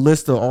tell you the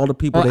list of all the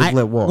people they've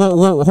let walk.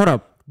 Well, hold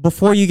up.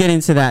 Before you get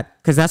into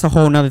that, because that's a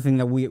whole nother thing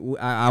that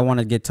I want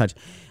to get touched.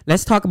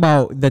 Let's talk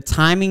about the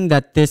timing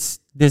that this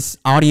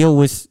audio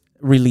was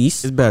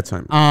released. It's bad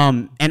timing.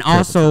 And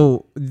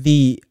also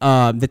the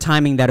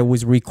timing that it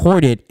was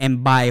recorded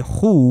and by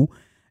who,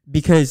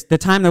 because the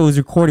time that it was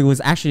recorded was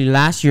actually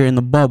last year in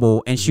the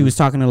bubble, and she was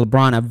talking to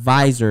LeBron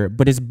advisor,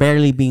 but it's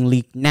barely being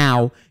leaked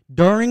now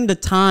during the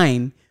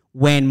time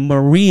when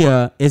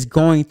Maria is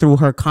going through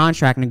her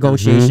contract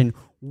negotiation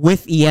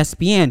with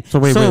ESPN. So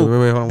wait, hold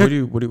on.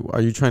 What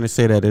are you trying to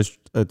say that is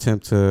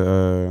attempt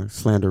to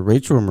slander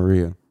Rachel or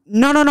Maria?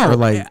 No. Or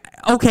like,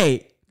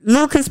 okay,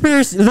 little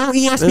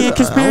ESPN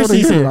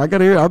conspiracies here. I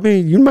gotta hear. I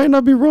mean, you might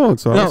not be wrong.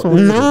 So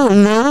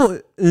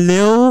little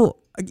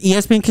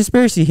ESPN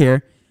conspiracy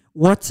here.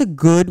 What's a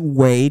good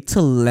way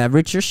to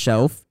leverage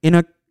yourself in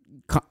a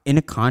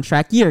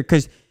contract year?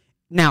 Because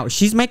now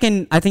she's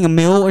making, I think, $1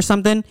 million or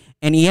something,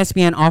 and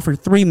ESPN offered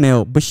 $3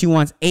 million, but she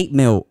wants $8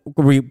 million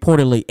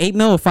reportedly, $8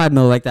 million or $5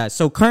 million like that.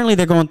 So currently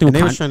they're going through. And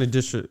they were trying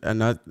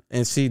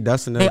to see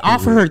that's another. They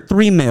offer her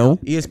 $3 million.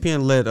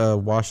 ESPN let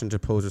Washington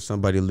Post or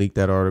somebody leak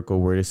that article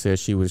where they said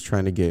she was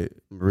trying to get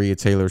Maria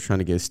Taylor was trying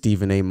to get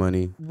Stephen A.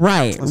 money.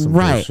 Right.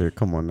 Bullshit.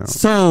 Come on now.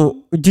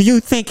 So do you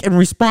think in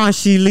response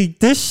she leaked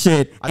this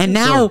shit, and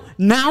now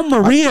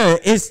Maria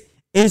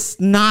is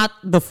not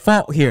the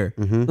fault here.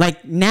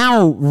 Like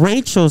now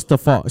Rachel's the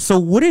fault. So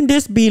wouldn't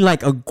this be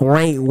like a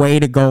great way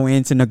to go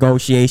into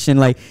negotiation?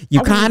 Like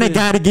you kind of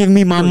got to give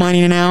me my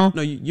money now.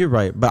 No, you're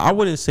right. But I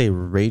wouldn't say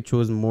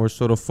Rachel is more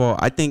so the fault.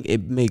 I think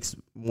it makes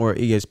more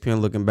ESPN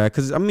looking back.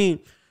 Because I mean,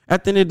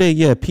 at the end of the day,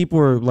 yeah,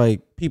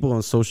 people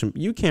on social.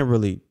 You can't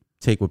really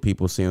take what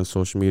people say on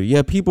social media.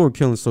 Yeah, people are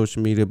killing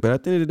social media. But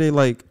at the end of the day,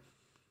 like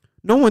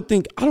I don't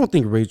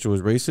think Rachel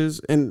is racist.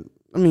 And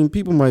I mean,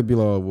 people might be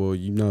like, oh, well,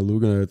 you're not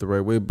looking at it the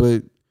right way,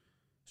 but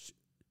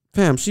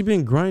fam, she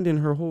been grinding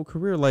her whole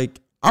career. Like,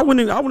 I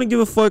wouldn't give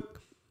a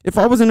fuck if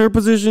I was in her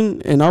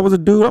position and I was a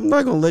dude. I'm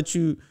not gonna let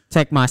you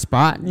take my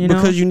spot,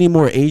 because you need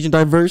more Asian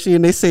diversity,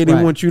 and they say they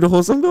want you to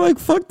host. I'm like,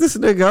 fuck this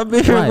nigga. I've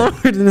been here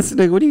longer than this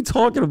nigga. What are you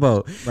talking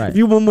about? If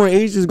you want more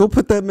Asians, go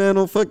put that man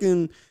on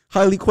fucking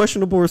highly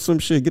questionable or some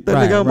shit. Get that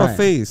nigga out of my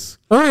face.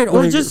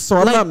 Or just so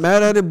I'm not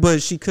mad at it,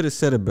 but she could have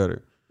said it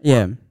better.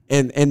 Yeah.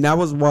 And that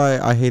was why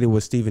I hated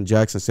what Steven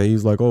Jackson said.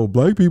 He's like, oh,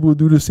 black people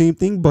do the same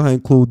thing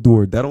behind closed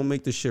doors. That don't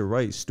make the shit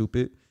right,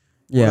 stupid.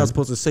 Yeah. You're not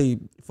supposed to say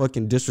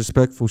fucking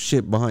disrespectful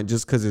shit behind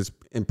just because it's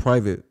in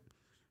private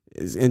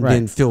and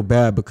then feel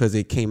bad because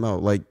it came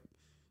out. Like,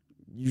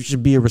 you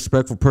should be a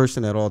respectful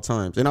person at all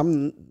times. And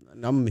I'm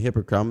a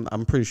hypocrite.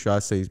 I'm pretty sure I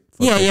say fuck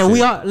yeah. shit.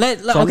 We are.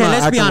 Let's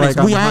be honest.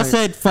 Like we all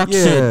said fuck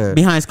shit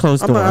behind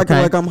closed doors. I'm not acting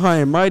like I'm high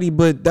and mighty,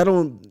 but that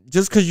don't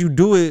just because you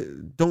do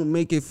it don't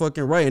make it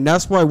fucking right. And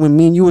that's why when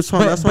me and you was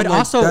talking, that's why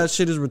also, that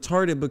shit is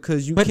retarded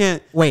because you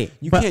can't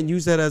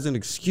use that as an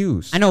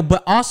excuse. I know,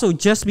 but also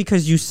just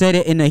because you said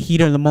it in the heat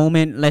of the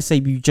moment, let's say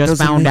you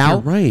just found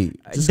out,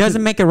 it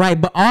doesn't make it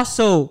right. But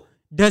also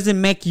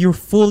doesn't make you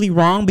fully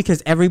wrong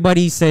because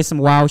everybody says some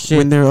wild shit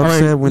when they're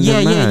upset, when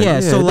they're mad. Yeah.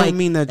 So it like, don't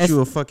mean that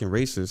you're a fucking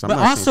racist. But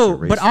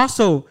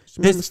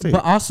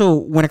also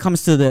when it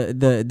comes to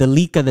the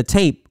leak of the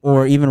tape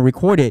or even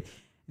recorded,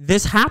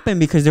 this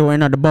happened because they were in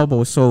the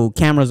bubble, so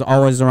cameras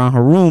always around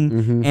her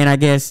room, and I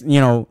guess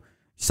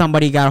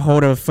somebody got a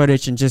hold of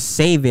footage and just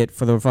save it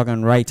for the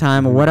fucking right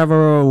time or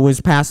whatever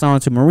was passed on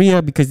to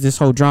Maria because this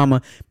whole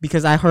drama.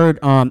 Because I heard,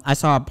 I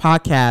saw a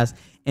podcast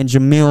and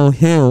Jamil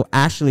Hill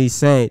actually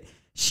said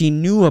she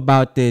knew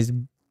about this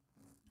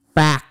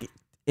back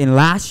in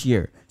last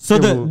year. So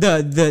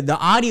the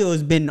audio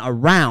has been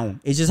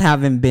around. It just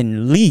haven't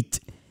been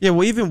leaked. Yeah,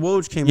 well, even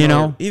Woj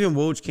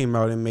came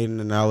out and made an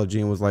analogy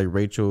and was like,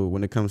 Rachel,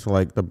 when it comes to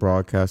like the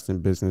broadcasting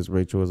business,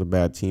 Rachel is a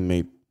bad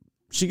teammate.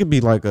 She could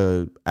be like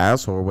a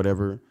asshole or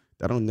whatever.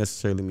 That don't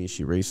necessarily mean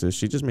she racist.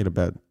 She just made a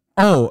bad.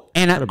 Oh,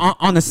 and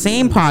on the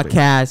same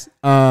podcast,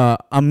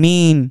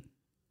 Amin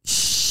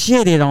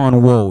shitted on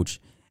Woj.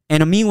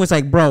 And Amin was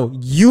like, bro,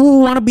 you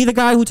want to be the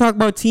guy who talk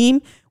about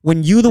team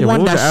when you the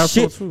one that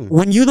shit,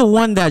 when you the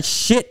one that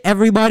shit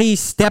everybody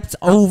stepped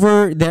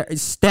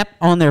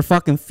on their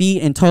fucking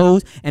feet and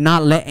toes and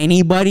not let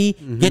anybody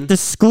get the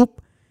scoop.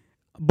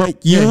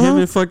 But him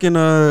and fucking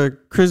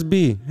Chris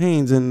B.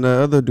 Haynes and the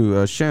other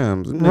dude,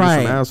 Shams. And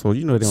right. Some asshole.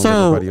 You know they don't let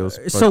nobody else.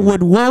 So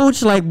with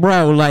Woj, like,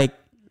 bro, like,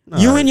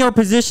 you in your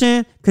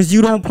position because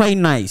you don't play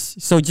nice.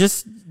 So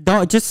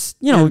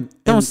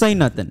don't say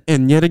nothing.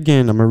 And yet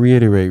again, I'm going to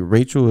reiterate,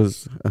 Rachel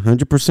is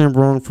 100%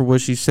 wrong for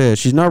what she said.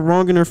 She's not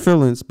wrong in her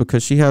feelings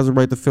because she has a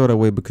right to feel that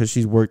way because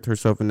she's worked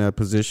herself in that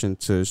position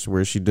to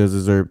where she does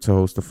deserve to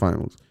host the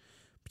finals.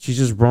 She's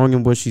just wrong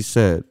in what she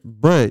said.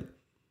 But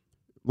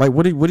like,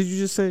 what did you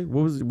just say?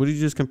 What did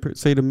you just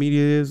say the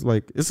media is?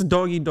 Like, it's a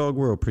dog-eat-dog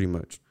world, pretty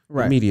much.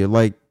 Right. The media.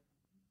 Like,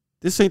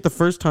 this ain't the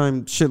first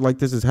time shit like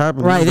this has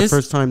happened. Right. This is the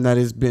first time that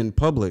it's been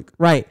public.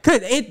 Right. Cause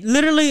it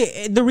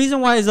literally, the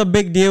reason why it's a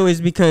big deal is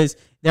because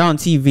they're on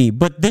TV.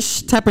 But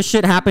this type of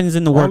shit happens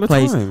in the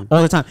workplace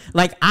all the time.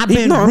 Like, I've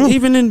been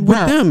with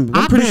them.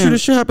 I'm pretty sure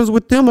this shit happens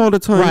with them all the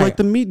time. Right.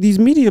 Like these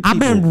media people. I've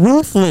been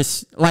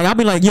ruthless. Like, I'll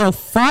be like, yo,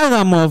 fire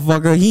that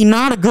motherfucker. He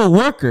not a good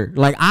worker.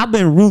 Like, I've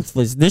been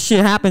ruthless. This shit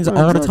happens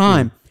all the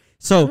time.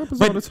 So,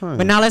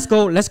 but now let's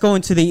go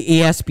into the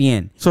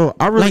ESPN. So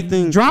I really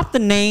think drop the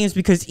names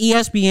because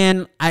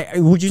ESPN.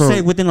 Would you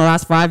say within the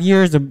last 5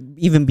 years or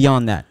even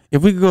beyond that?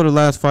 If we could go to the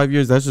last 5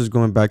 years, that's just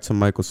going back to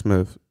Michael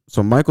Smith.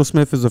 So Michael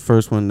Smith is the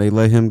first one. They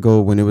let him go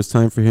when it was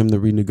time for him to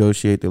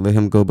renegotiate. They let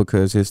him go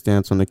because his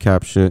stance on the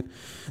cap shit.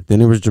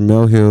 Then it was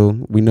Jamel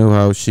Hill. We know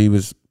how she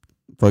was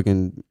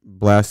fucking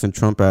blasting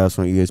Trump ass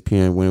on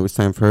ESPN. When it was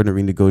time for her to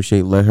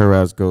renegotiate, let her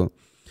ass go.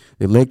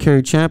 They let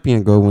Carrie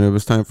Champion go when it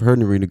was time for her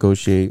to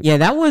renegotiate. Yeah,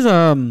 that was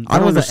I don't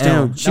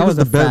understand. She was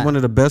one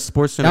of the best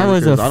sports center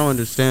anchors. I don't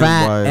understand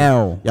why.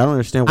 L. Yeah, I don't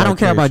understand why. I don't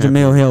care about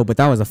Jamil Hill, but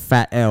that was a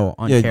fat L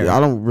on Carrie.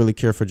 I don't really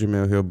care for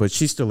Jamil Hill, but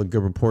she's still a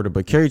good reporter.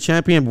 But Carrie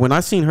Champion, when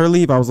I seen her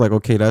leave, I was like,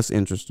 okay, that's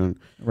interesting.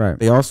 Right.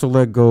 They also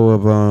let go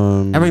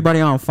of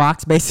everybody on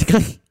Fox,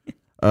 basically.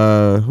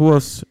 Who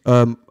else?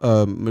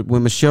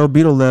 When Michelle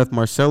Beadle left,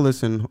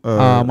 Marcellus and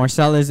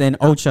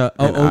Ocha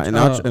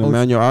and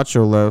Emmanuel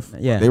Acho left.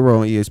 Yeah, they were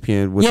on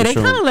ESPN. With they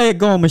kind of let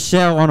go of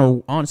Michelle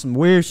on some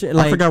weird shit.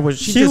 Like, I forgot what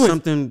she did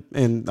something,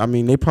 and I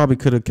mean they probably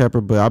could have kept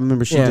her, but I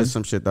remember she did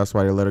some shit. That's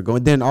why they let her go.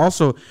 And then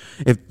also,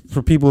 if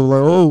for people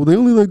like, oh, they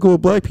only let go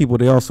of black people,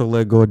 they also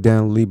let go of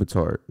Dan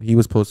Liebetard. He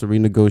was supposed to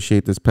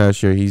renegotiate this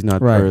past year. He's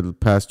not there. The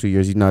past 2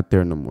 years, he's not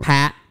there no more.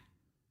 Pat.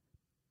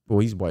 Well,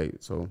 he's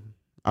white, so.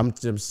 I'm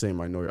just saying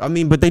minority. I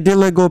mean, but they did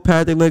let go of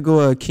Pat. They let go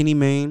of Kenny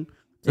Mayne.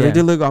 So they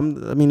did let go.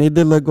 They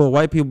did let go of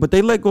white people, but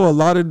they let go a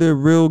lot of their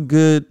real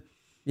good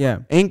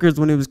anchors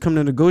when it was coming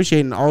to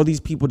negotiating. All these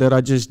people that I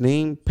just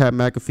named: Pat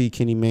McAfee,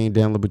 Kenny Mayne,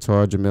 Dan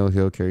LeBatard, Jamel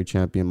Hill, Carrie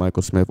Champion,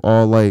 Michael Smith.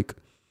 All like,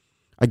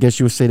 I guess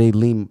you would say they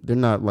lean. They're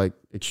not like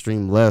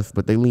extreme left,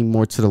 but they lean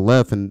more to the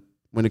left. And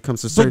when it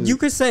comes to certain, but you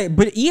could say,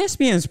 but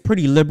ESPN is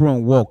pretty liberal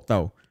and woke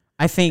though.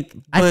 I think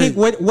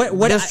what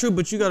that's true.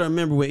 But you got to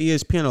remember with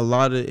ESPN, a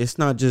lot of it's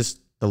not just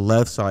the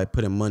left side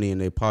putting money in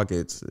their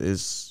pockets.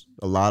 Is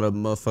a lot of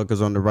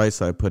motherfuckers on the right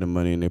side putting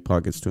money in their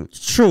pockets too.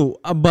 True,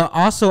 but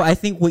also I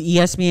think what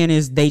ESPN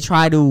is they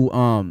try to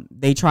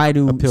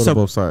appeal to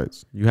both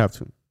sides. You have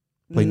to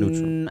play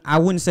neutral. I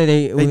wouldn't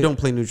say they don't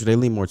play neutral. They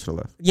lean more to the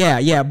left.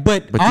 Yeah,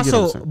 but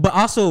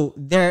also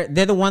they're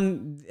the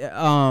one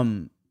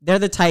they're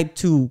the type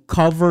to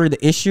cover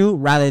the issue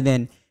rather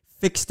than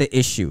fix the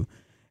issue.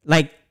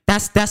 Like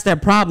that's their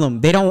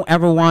problem. They don't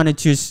ever want to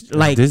just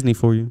like Disney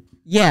for you.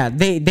 Yeah,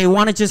 they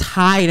want to just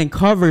hide and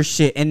cover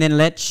shit and then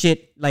let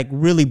shit like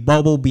really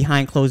bubble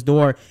behind closed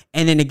door,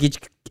 and then it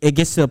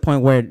gets to the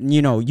point where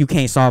you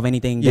can't solve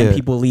anything. Then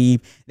people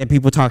leave. Then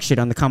people talk shit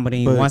on the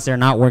company once they're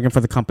not working for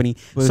the company.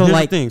 But so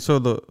like the thing, so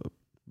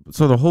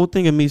the whole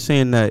thing of me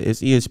saying that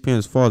it's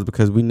ESPN's fault is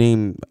because we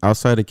named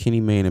outside of Kenny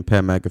Mayne and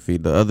Pat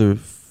McAfee, the other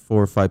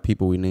 4 or 5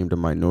 people we named are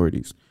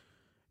minorities.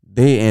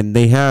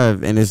 They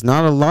have, and it's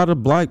not a lot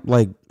of black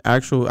like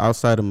actual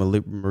outside of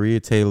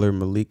Maria Taylor,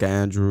 Malika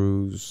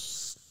Andrews.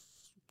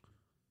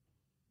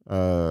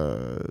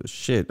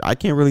 Shit, I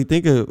can't really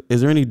think of.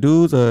 Is there any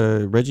dudes?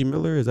 Reggie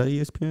Miller, is that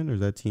ESPN or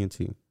is that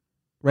TNT?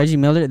 Reggie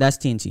Miller, that's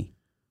TNT.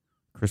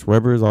 Chris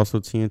Webber is also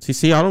TNT.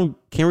 See, can't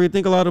really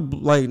think a lot of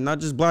like not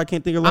just black.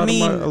 Can't think a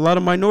lot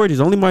of minorities.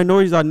 Only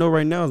minorities I know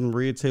right now is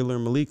Maria Taylor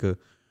and Malika.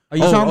 Are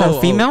you talking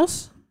about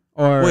females?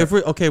 Or well, if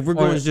we're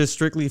going just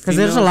strictly because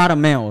there's a lot of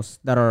males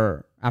that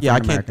are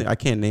African American. I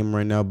can't name them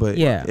right now, but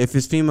yeah, if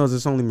it's females,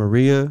 it's only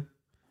Maria,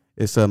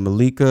 it's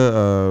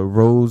Malika,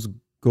 Rose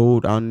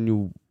Gold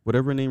Anu,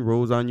 whatever her name,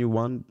 Rose Anu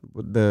one,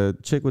 the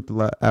chick with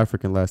the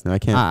African last name. I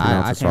can't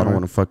pronounce it, so I don't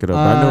want to fuck it up.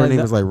 But I know her name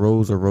is like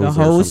Rose or Rose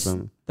or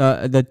something.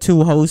 The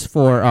two hosts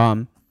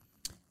for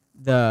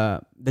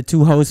the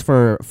two hosts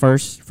for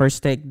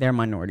first take, they're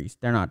minorities.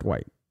 They're not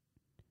white.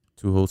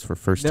 Two hosts for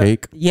first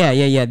take. Yeah.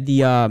 The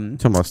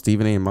talking about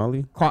Stephen A. and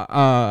Molly.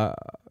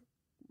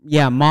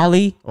 Yeah,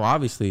 Molly. Oh,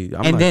 obviously.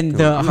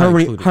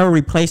 Her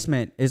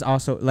replacement is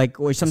also like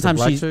sometimes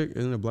black chick?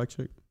 Isn't it a black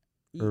chick?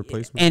 Her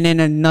replacement. And then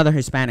another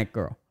Hispanic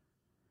girl.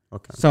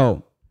 Okay.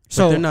 So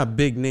they're not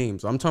big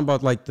names. I'm talking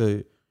about like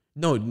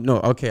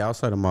okay,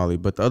 outside of Molly,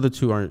 but the other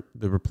two aren't.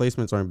 The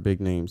replacements aren't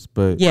big names.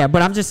 But yeah,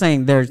 but I'm just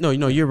saying there's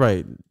you're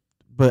right.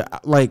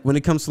 But like when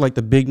it comes to like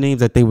the big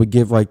names that they would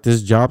give like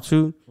this job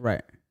to,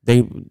 right?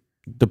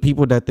 The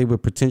people that they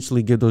would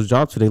potentially give those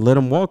jobs to, they let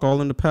them walk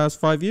all in the past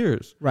 5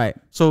 years. Right.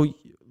 So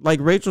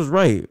like Rachel's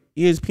right.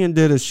 ESPN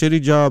did a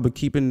shitty job of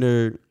keeping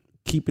their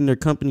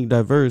company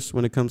diverse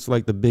when it comes to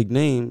like the big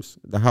names,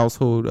 the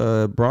household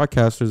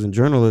broadcasters and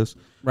journalists.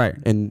 Right.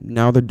 And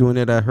now they're doing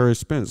it at her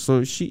expense.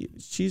 So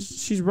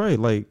she's right.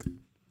 Like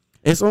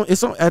it's on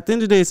at the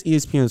end of the day, it's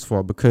ESPN's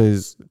fault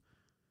because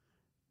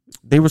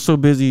they were so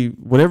busy.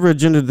 Whatever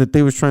agenda that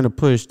they was trying to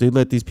push, they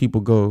let these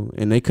people go,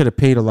 and they could have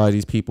paid a lot of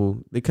these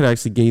people. They could have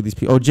actually gave these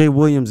people. Oh, Jay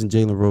Williams and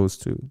Jalen Rose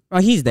too. Oh,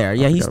 he's there.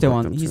 Yeah, he's still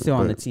on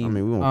the team. I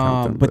mean, we won't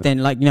count them. But then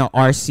like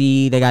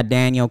RC, they got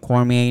Daniel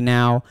Cormier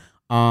now.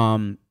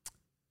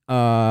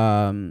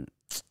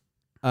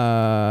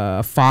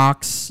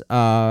 Fox.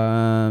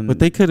 But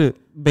they could have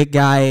big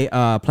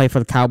guy play for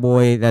the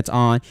Cowboy. That's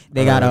on.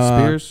 They got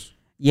Spears.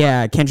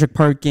 Yeah, Kendrick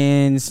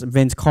Perkins,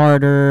 Vince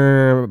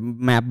Carter,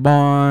 Matt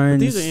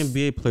Barnes. But these are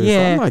NBA players,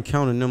 so I'm not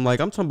counting them.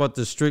 Like I'm talking about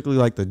this strictly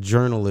like the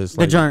journalists.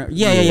 The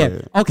Yeah.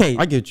 Okay,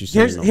 I get what you're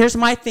saying. Here's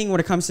my thing when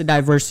it comes to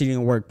diversity in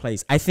the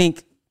workplace. I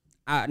think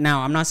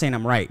now I'm not saying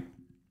I'm right,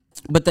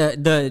 but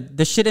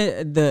the shit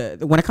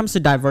when it comes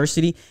to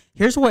diversity,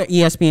 here's what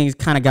ESPN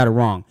kind of got it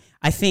wrong.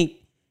 I think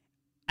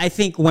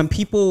when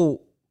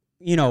people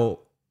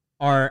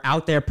are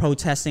out there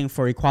protesting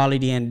for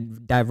equality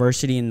and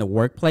diversity in the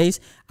workplace,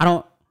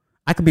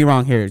 I could be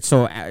wrong here.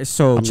 So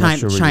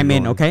chime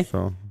in, okay?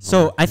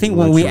 So I think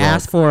when we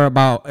ask for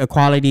about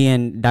equality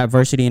and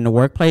diversity in the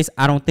workplace,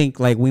 I don't think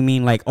like we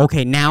mean like,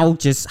 okay, now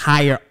just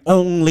hire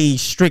only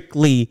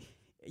strictly,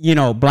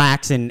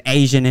 blacks and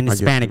Asian and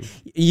Hispanic.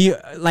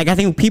 I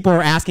think people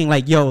are asking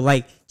like, yo,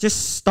 like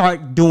just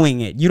start doing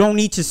it. You don't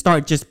need to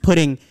start just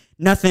putting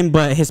nothing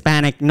but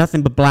Hispanic,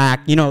 nothing but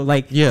black,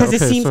 because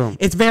it seems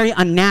it's very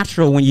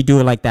unnatural when you do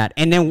it like that.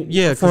 And then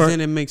because then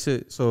it makes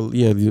it so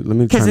let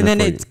me because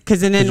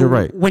then you're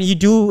right. When you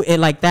do it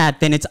like that,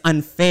 then it's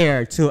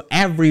unfair to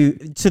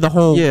the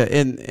whole. Yeah,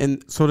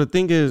 and so the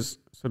thing is,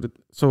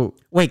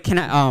 wait, can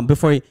I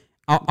before you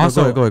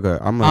also go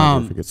ahead. I'm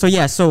gonna forget.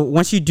 So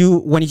once you do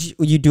when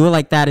you do it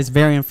like that, it's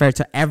very unfair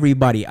to every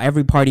party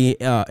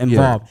involved.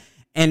 Yeah.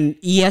 And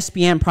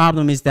ESPN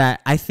problem is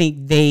that I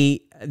think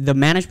the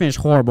management is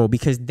horrible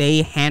because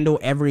they handle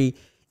every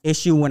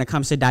issue when it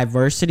comes to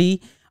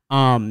diversity.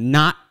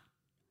 They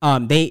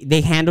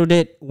handled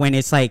it when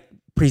it's like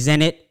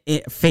presented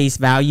at face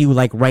value,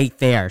 like right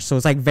there. So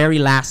it's like very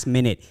last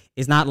minute.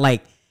 It's not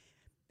like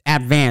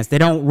advanced. They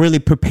don't really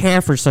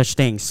prepare for such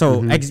things.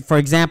 So for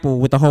example,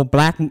 with the whole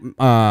Black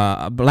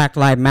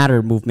Lives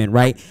Matter movement,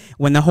 right?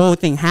 When the whole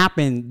thing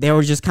happened, they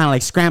were just kind of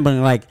like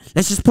scrambling, like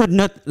let's just put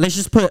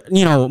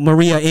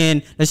Maria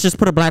in. Let's just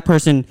put a black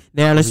person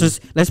there. Let's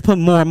put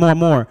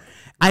more.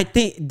 I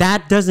think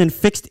that doesn't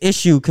fix the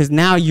issue because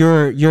now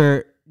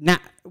you're not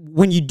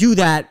when you do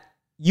that,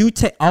 you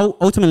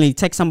ultimately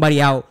take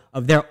somebody out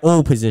of their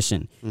old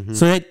position.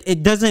 So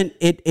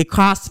it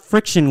causes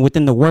friction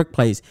within the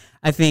workplace.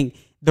 I think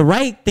the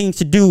right thing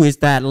to do is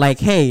that, like,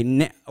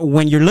 hey,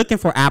 when you're looking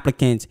for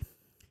applicants,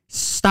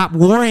 stop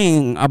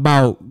worrying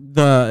about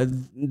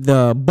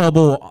the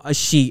bubble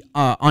sheet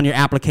on your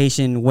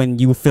application when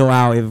you fill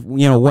out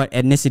what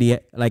ethnicity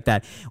like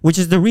that. Which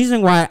is the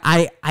reason why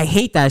I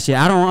hate that shit.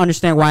 I don't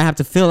understand why I have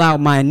to fill out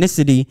my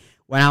ethnicity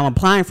when I'm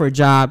applying for a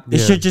job. It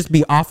should just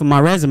be off of my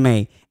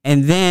resume.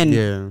 And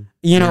then,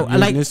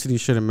 like ethnicity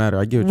shouldn't matter.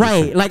 I get what you're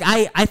saying. Like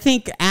I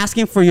think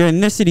asking for your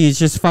ethnicity is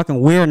just fucking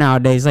weird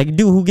nowadays. Like,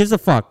 dude, who gives a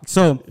fuck?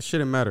 So it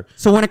shouldn't matter.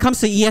 So when it comes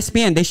to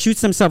ESPN, they shoot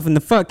themselves in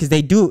the foot because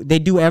they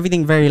do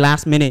everything very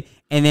last minute,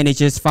 and then it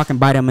just fucking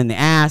bite them in the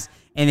ass,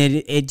 and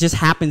it just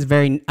happens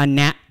very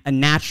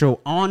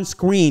unnatural on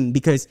screen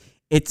because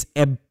it's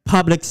a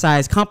public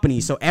sized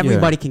company, so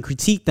everybody can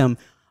critique them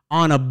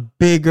on a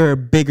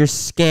bigger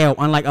scale,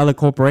 unlike other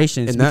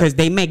corporations, because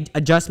they make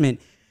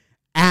adjustment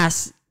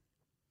as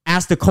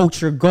the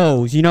culture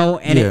goes, and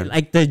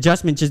the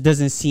adjustment just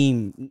doesn't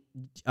seem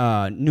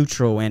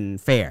neutral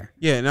and fair.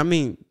 Yeah, and I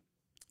mean,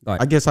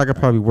 I guess I could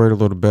probably word it a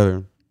little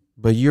better,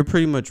 but you're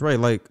pretty much right.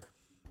 Like,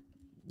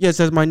 yes,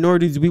 as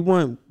minorities, we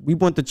want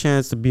the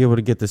chance to be able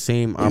to get the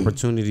same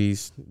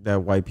opportunities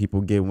that white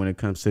people get when it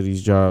comes to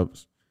these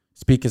jobs.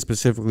 Speaking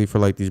specifically for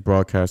like these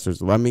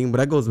broadcasters, I mean, but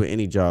that goes with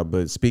any job.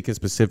 But speaking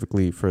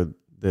specifically for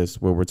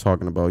this, what we're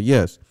talking about,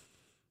 yes,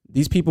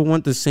 these people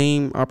want the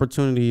same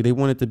opportunity. They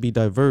want it to be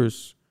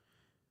diverse.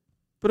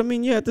 But I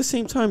mean, yeah, at the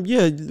same time,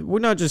 yeah, we're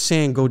not just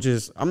saying go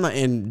just. I'm not,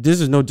 and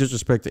this is no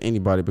disrespect to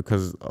anybody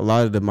because a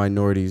lot of the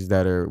minorities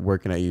that are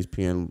working at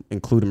ESPN,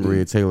 including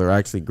Maria Taylor, are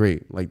actually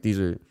great. Like these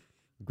are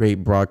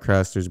great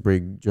broadcasters,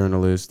 great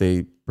journalists.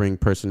 They bring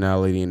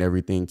personality and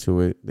everything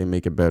to it. They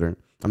make it better.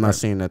 I'm not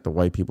saying that the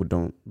white people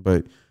don't,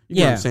 but you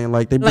know what I'm saying?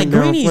 Like they bring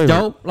their own flavor.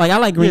 Dope. Like I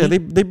like Greeny. Yeah,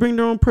 they bring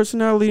their own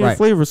personality and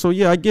flavor. So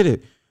yeah, I get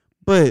it.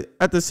 But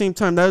at the same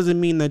time, that doesn't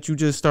mean that you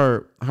just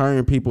start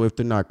hiring people if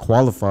they're not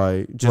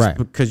qualified just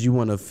because you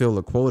want to fill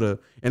a quota.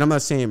 And I'm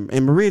not saying,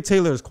 and Maria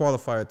Taylor is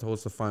qualified to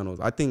host the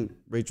finals. I think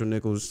Rachel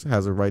Nichols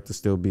has a right to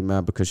still be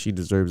mad because she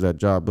deserves that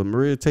job. But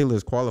Maria Taylor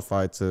is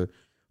qualified to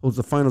host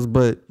the finals.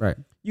 But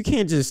you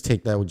can't just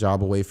take that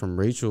job away from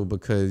Rachel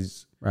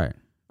because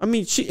I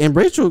mean,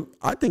 Rachel,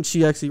 I think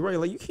she actually right.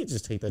 Like, you can't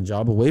just take that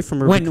job away from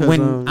her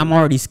when I'm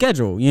already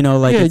scheduled. You know,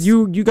 like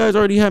you guys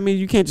already have me.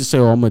 You can't just say,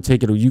 "Oh, I'm gonna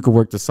take it." Or you could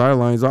work the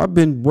sidelines. I've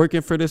been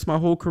working for this my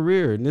whole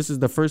career, and this is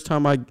the first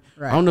time I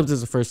don't know if this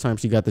is the first time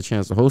she got the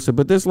chance to host it,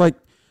 but this like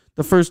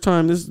the first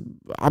time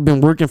I've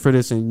been working for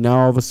this, and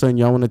now all of a sudden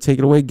y'all want to take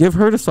it away. Give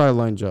her the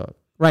sideline job.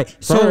 Right.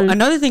 So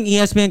another thing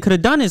ESPN could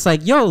have done is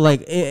like, yo,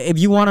 like if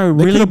you want to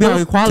really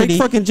build equality,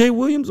 take fucking Jay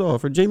Williams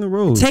off or Jalen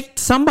Rose. Take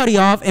somebody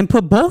off and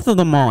put both of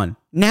them on.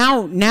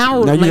 Now you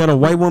got a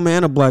white woman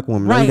and a black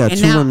woman. Right. Now you got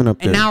two women up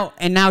there.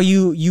 And now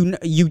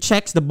you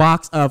checks the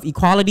box of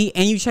equality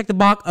and you check the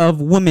box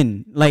of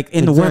women like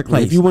in the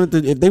workplace.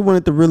 If they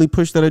wanted to really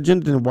push that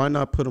agenda, then why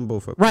not put them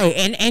both up? Right.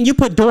 And you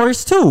put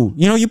Doris too.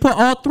 You know, you put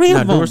all three of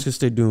them. Doris can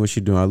stay doing what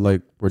she's doing. I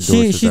like where Doris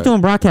is she's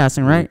doing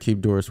broadcasting, right? Keep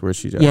Doris where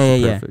she's at.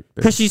 Yeah.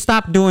 Because she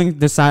stopped doing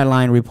the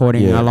sideline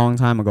reporting a long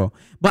time ago.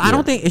 But I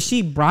don't think, is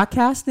she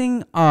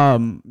broadcasting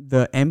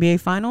the NBA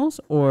finals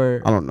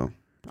or? I don't know.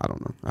 I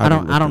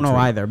don't know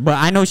either. But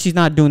I know she's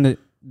not doing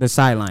the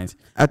sidelines.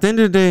 At the end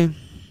of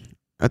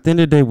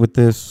the day, with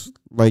this,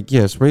 like,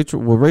 yes, what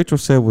Rachel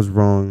said was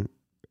wrong.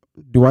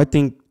 Do I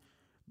think?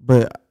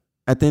 But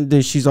at the end of the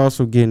day, she's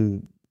also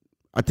getting.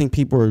 I think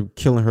people are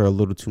killing her a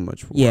little too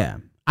much.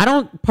 I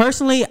don't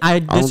personally. I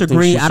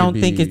disagree. I don't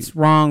think it's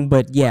wrong.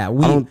 But yeah,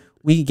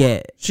 we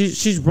get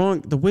she's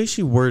wrong. The way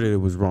she worded it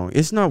was wrong.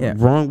 It's not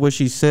wrong what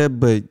she said,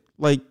 but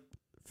like,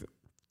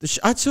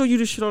 I tell you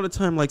this shit all the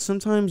time. Like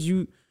sometimes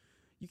you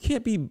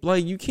can't be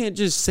like, you can't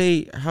just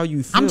say how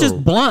you feel. I'm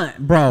just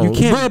blunt, bro. You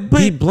can't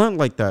be blunt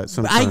like that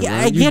sometimes.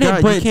 I get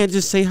it, but you can't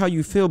just say how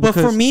you feel. But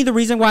for me, the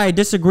reason why I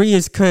disagree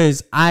is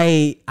because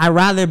I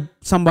rather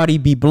somebody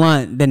be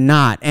blunt than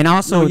not. And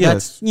also,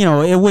 that's, you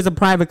know, it was a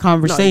private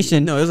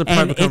conversation. No, it was a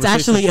private conversation. It's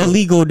actually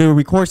illegal to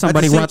record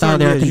somebody without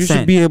their consent. You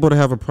should be able to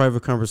have a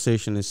private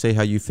conversation and say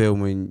how you feel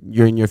when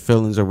you're in your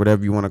feelings or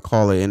whatever you want to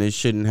call it. And it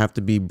shouldn't have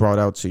to be brought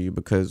out to you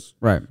because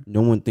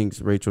no one thinks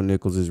Rachel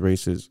Nichols is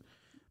racist.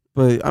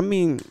 But I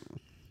mean,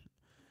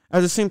 at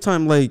the same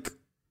time, like,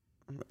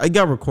 it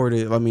got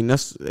recorded. I mean, it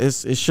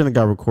shouldn't have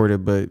got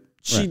recorded. But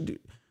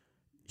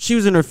she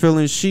was in her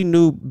feelings. She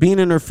knew, being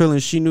in her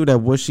feelings, she knew that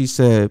what she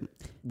said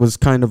was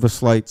kind of a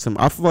slight.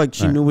 I feel like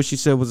she knew what she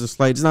said was a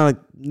slight. It's not like,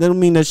 that don't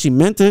mean that she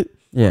meant it.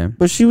 Yeah,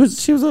 but she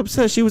was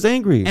upset. She was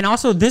angry. And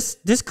also,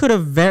 this could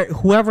have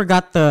whoever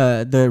got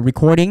the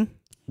recording.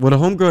 Well, the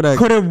homegirl that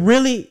could have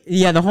really,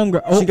 the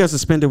homegirl. She got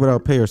suspended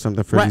without pay or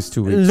something for these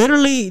 2 weeks.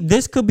 Literally,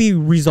 this could be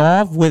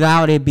resolved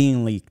without it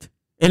being leaked.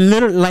 And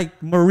literally,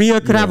 like,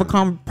 Maria could have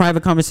a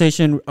private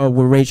conversation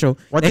with Rachel.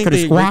 Well, they could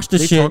have squashed the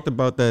shit. They talked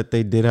about that.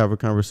 They did have a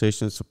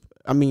conversation. So,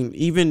 I mean,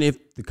 even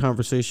if the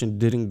conversation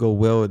didn't go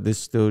well, this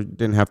still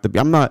didn't have to be.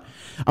 I'm not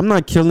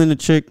killing the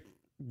chick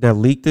that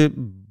leaked it,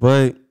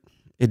 but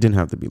it didn't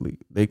have to be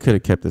leaked. They could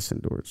have kept this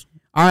indoors.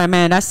 All right,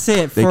 man, that's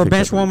it for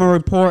Benchwarmer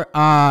Report.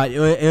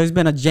 It has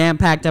been a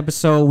jam-packed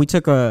episode. We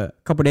took a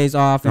couple days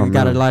off, and we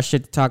got a lot of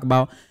shit to talk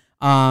about.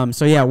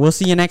 So, yeah, we'll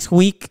see you next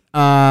week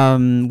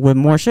with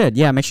more shit.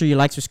 Yeah, make sure you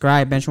like,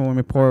 subscribe, Benchwarmer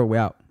Report. We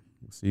out.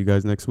 See you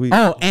guys next week.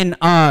 Oh, and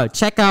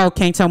check out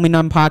Can't Tell Me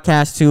Nothing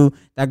podcast, too.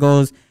 That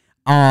goes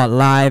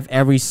live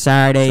every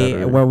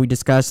Saturday where we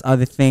discuss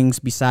other things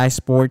besides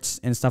sports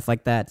and stuff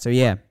like that. So,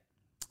 yeah,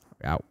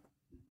 we're out.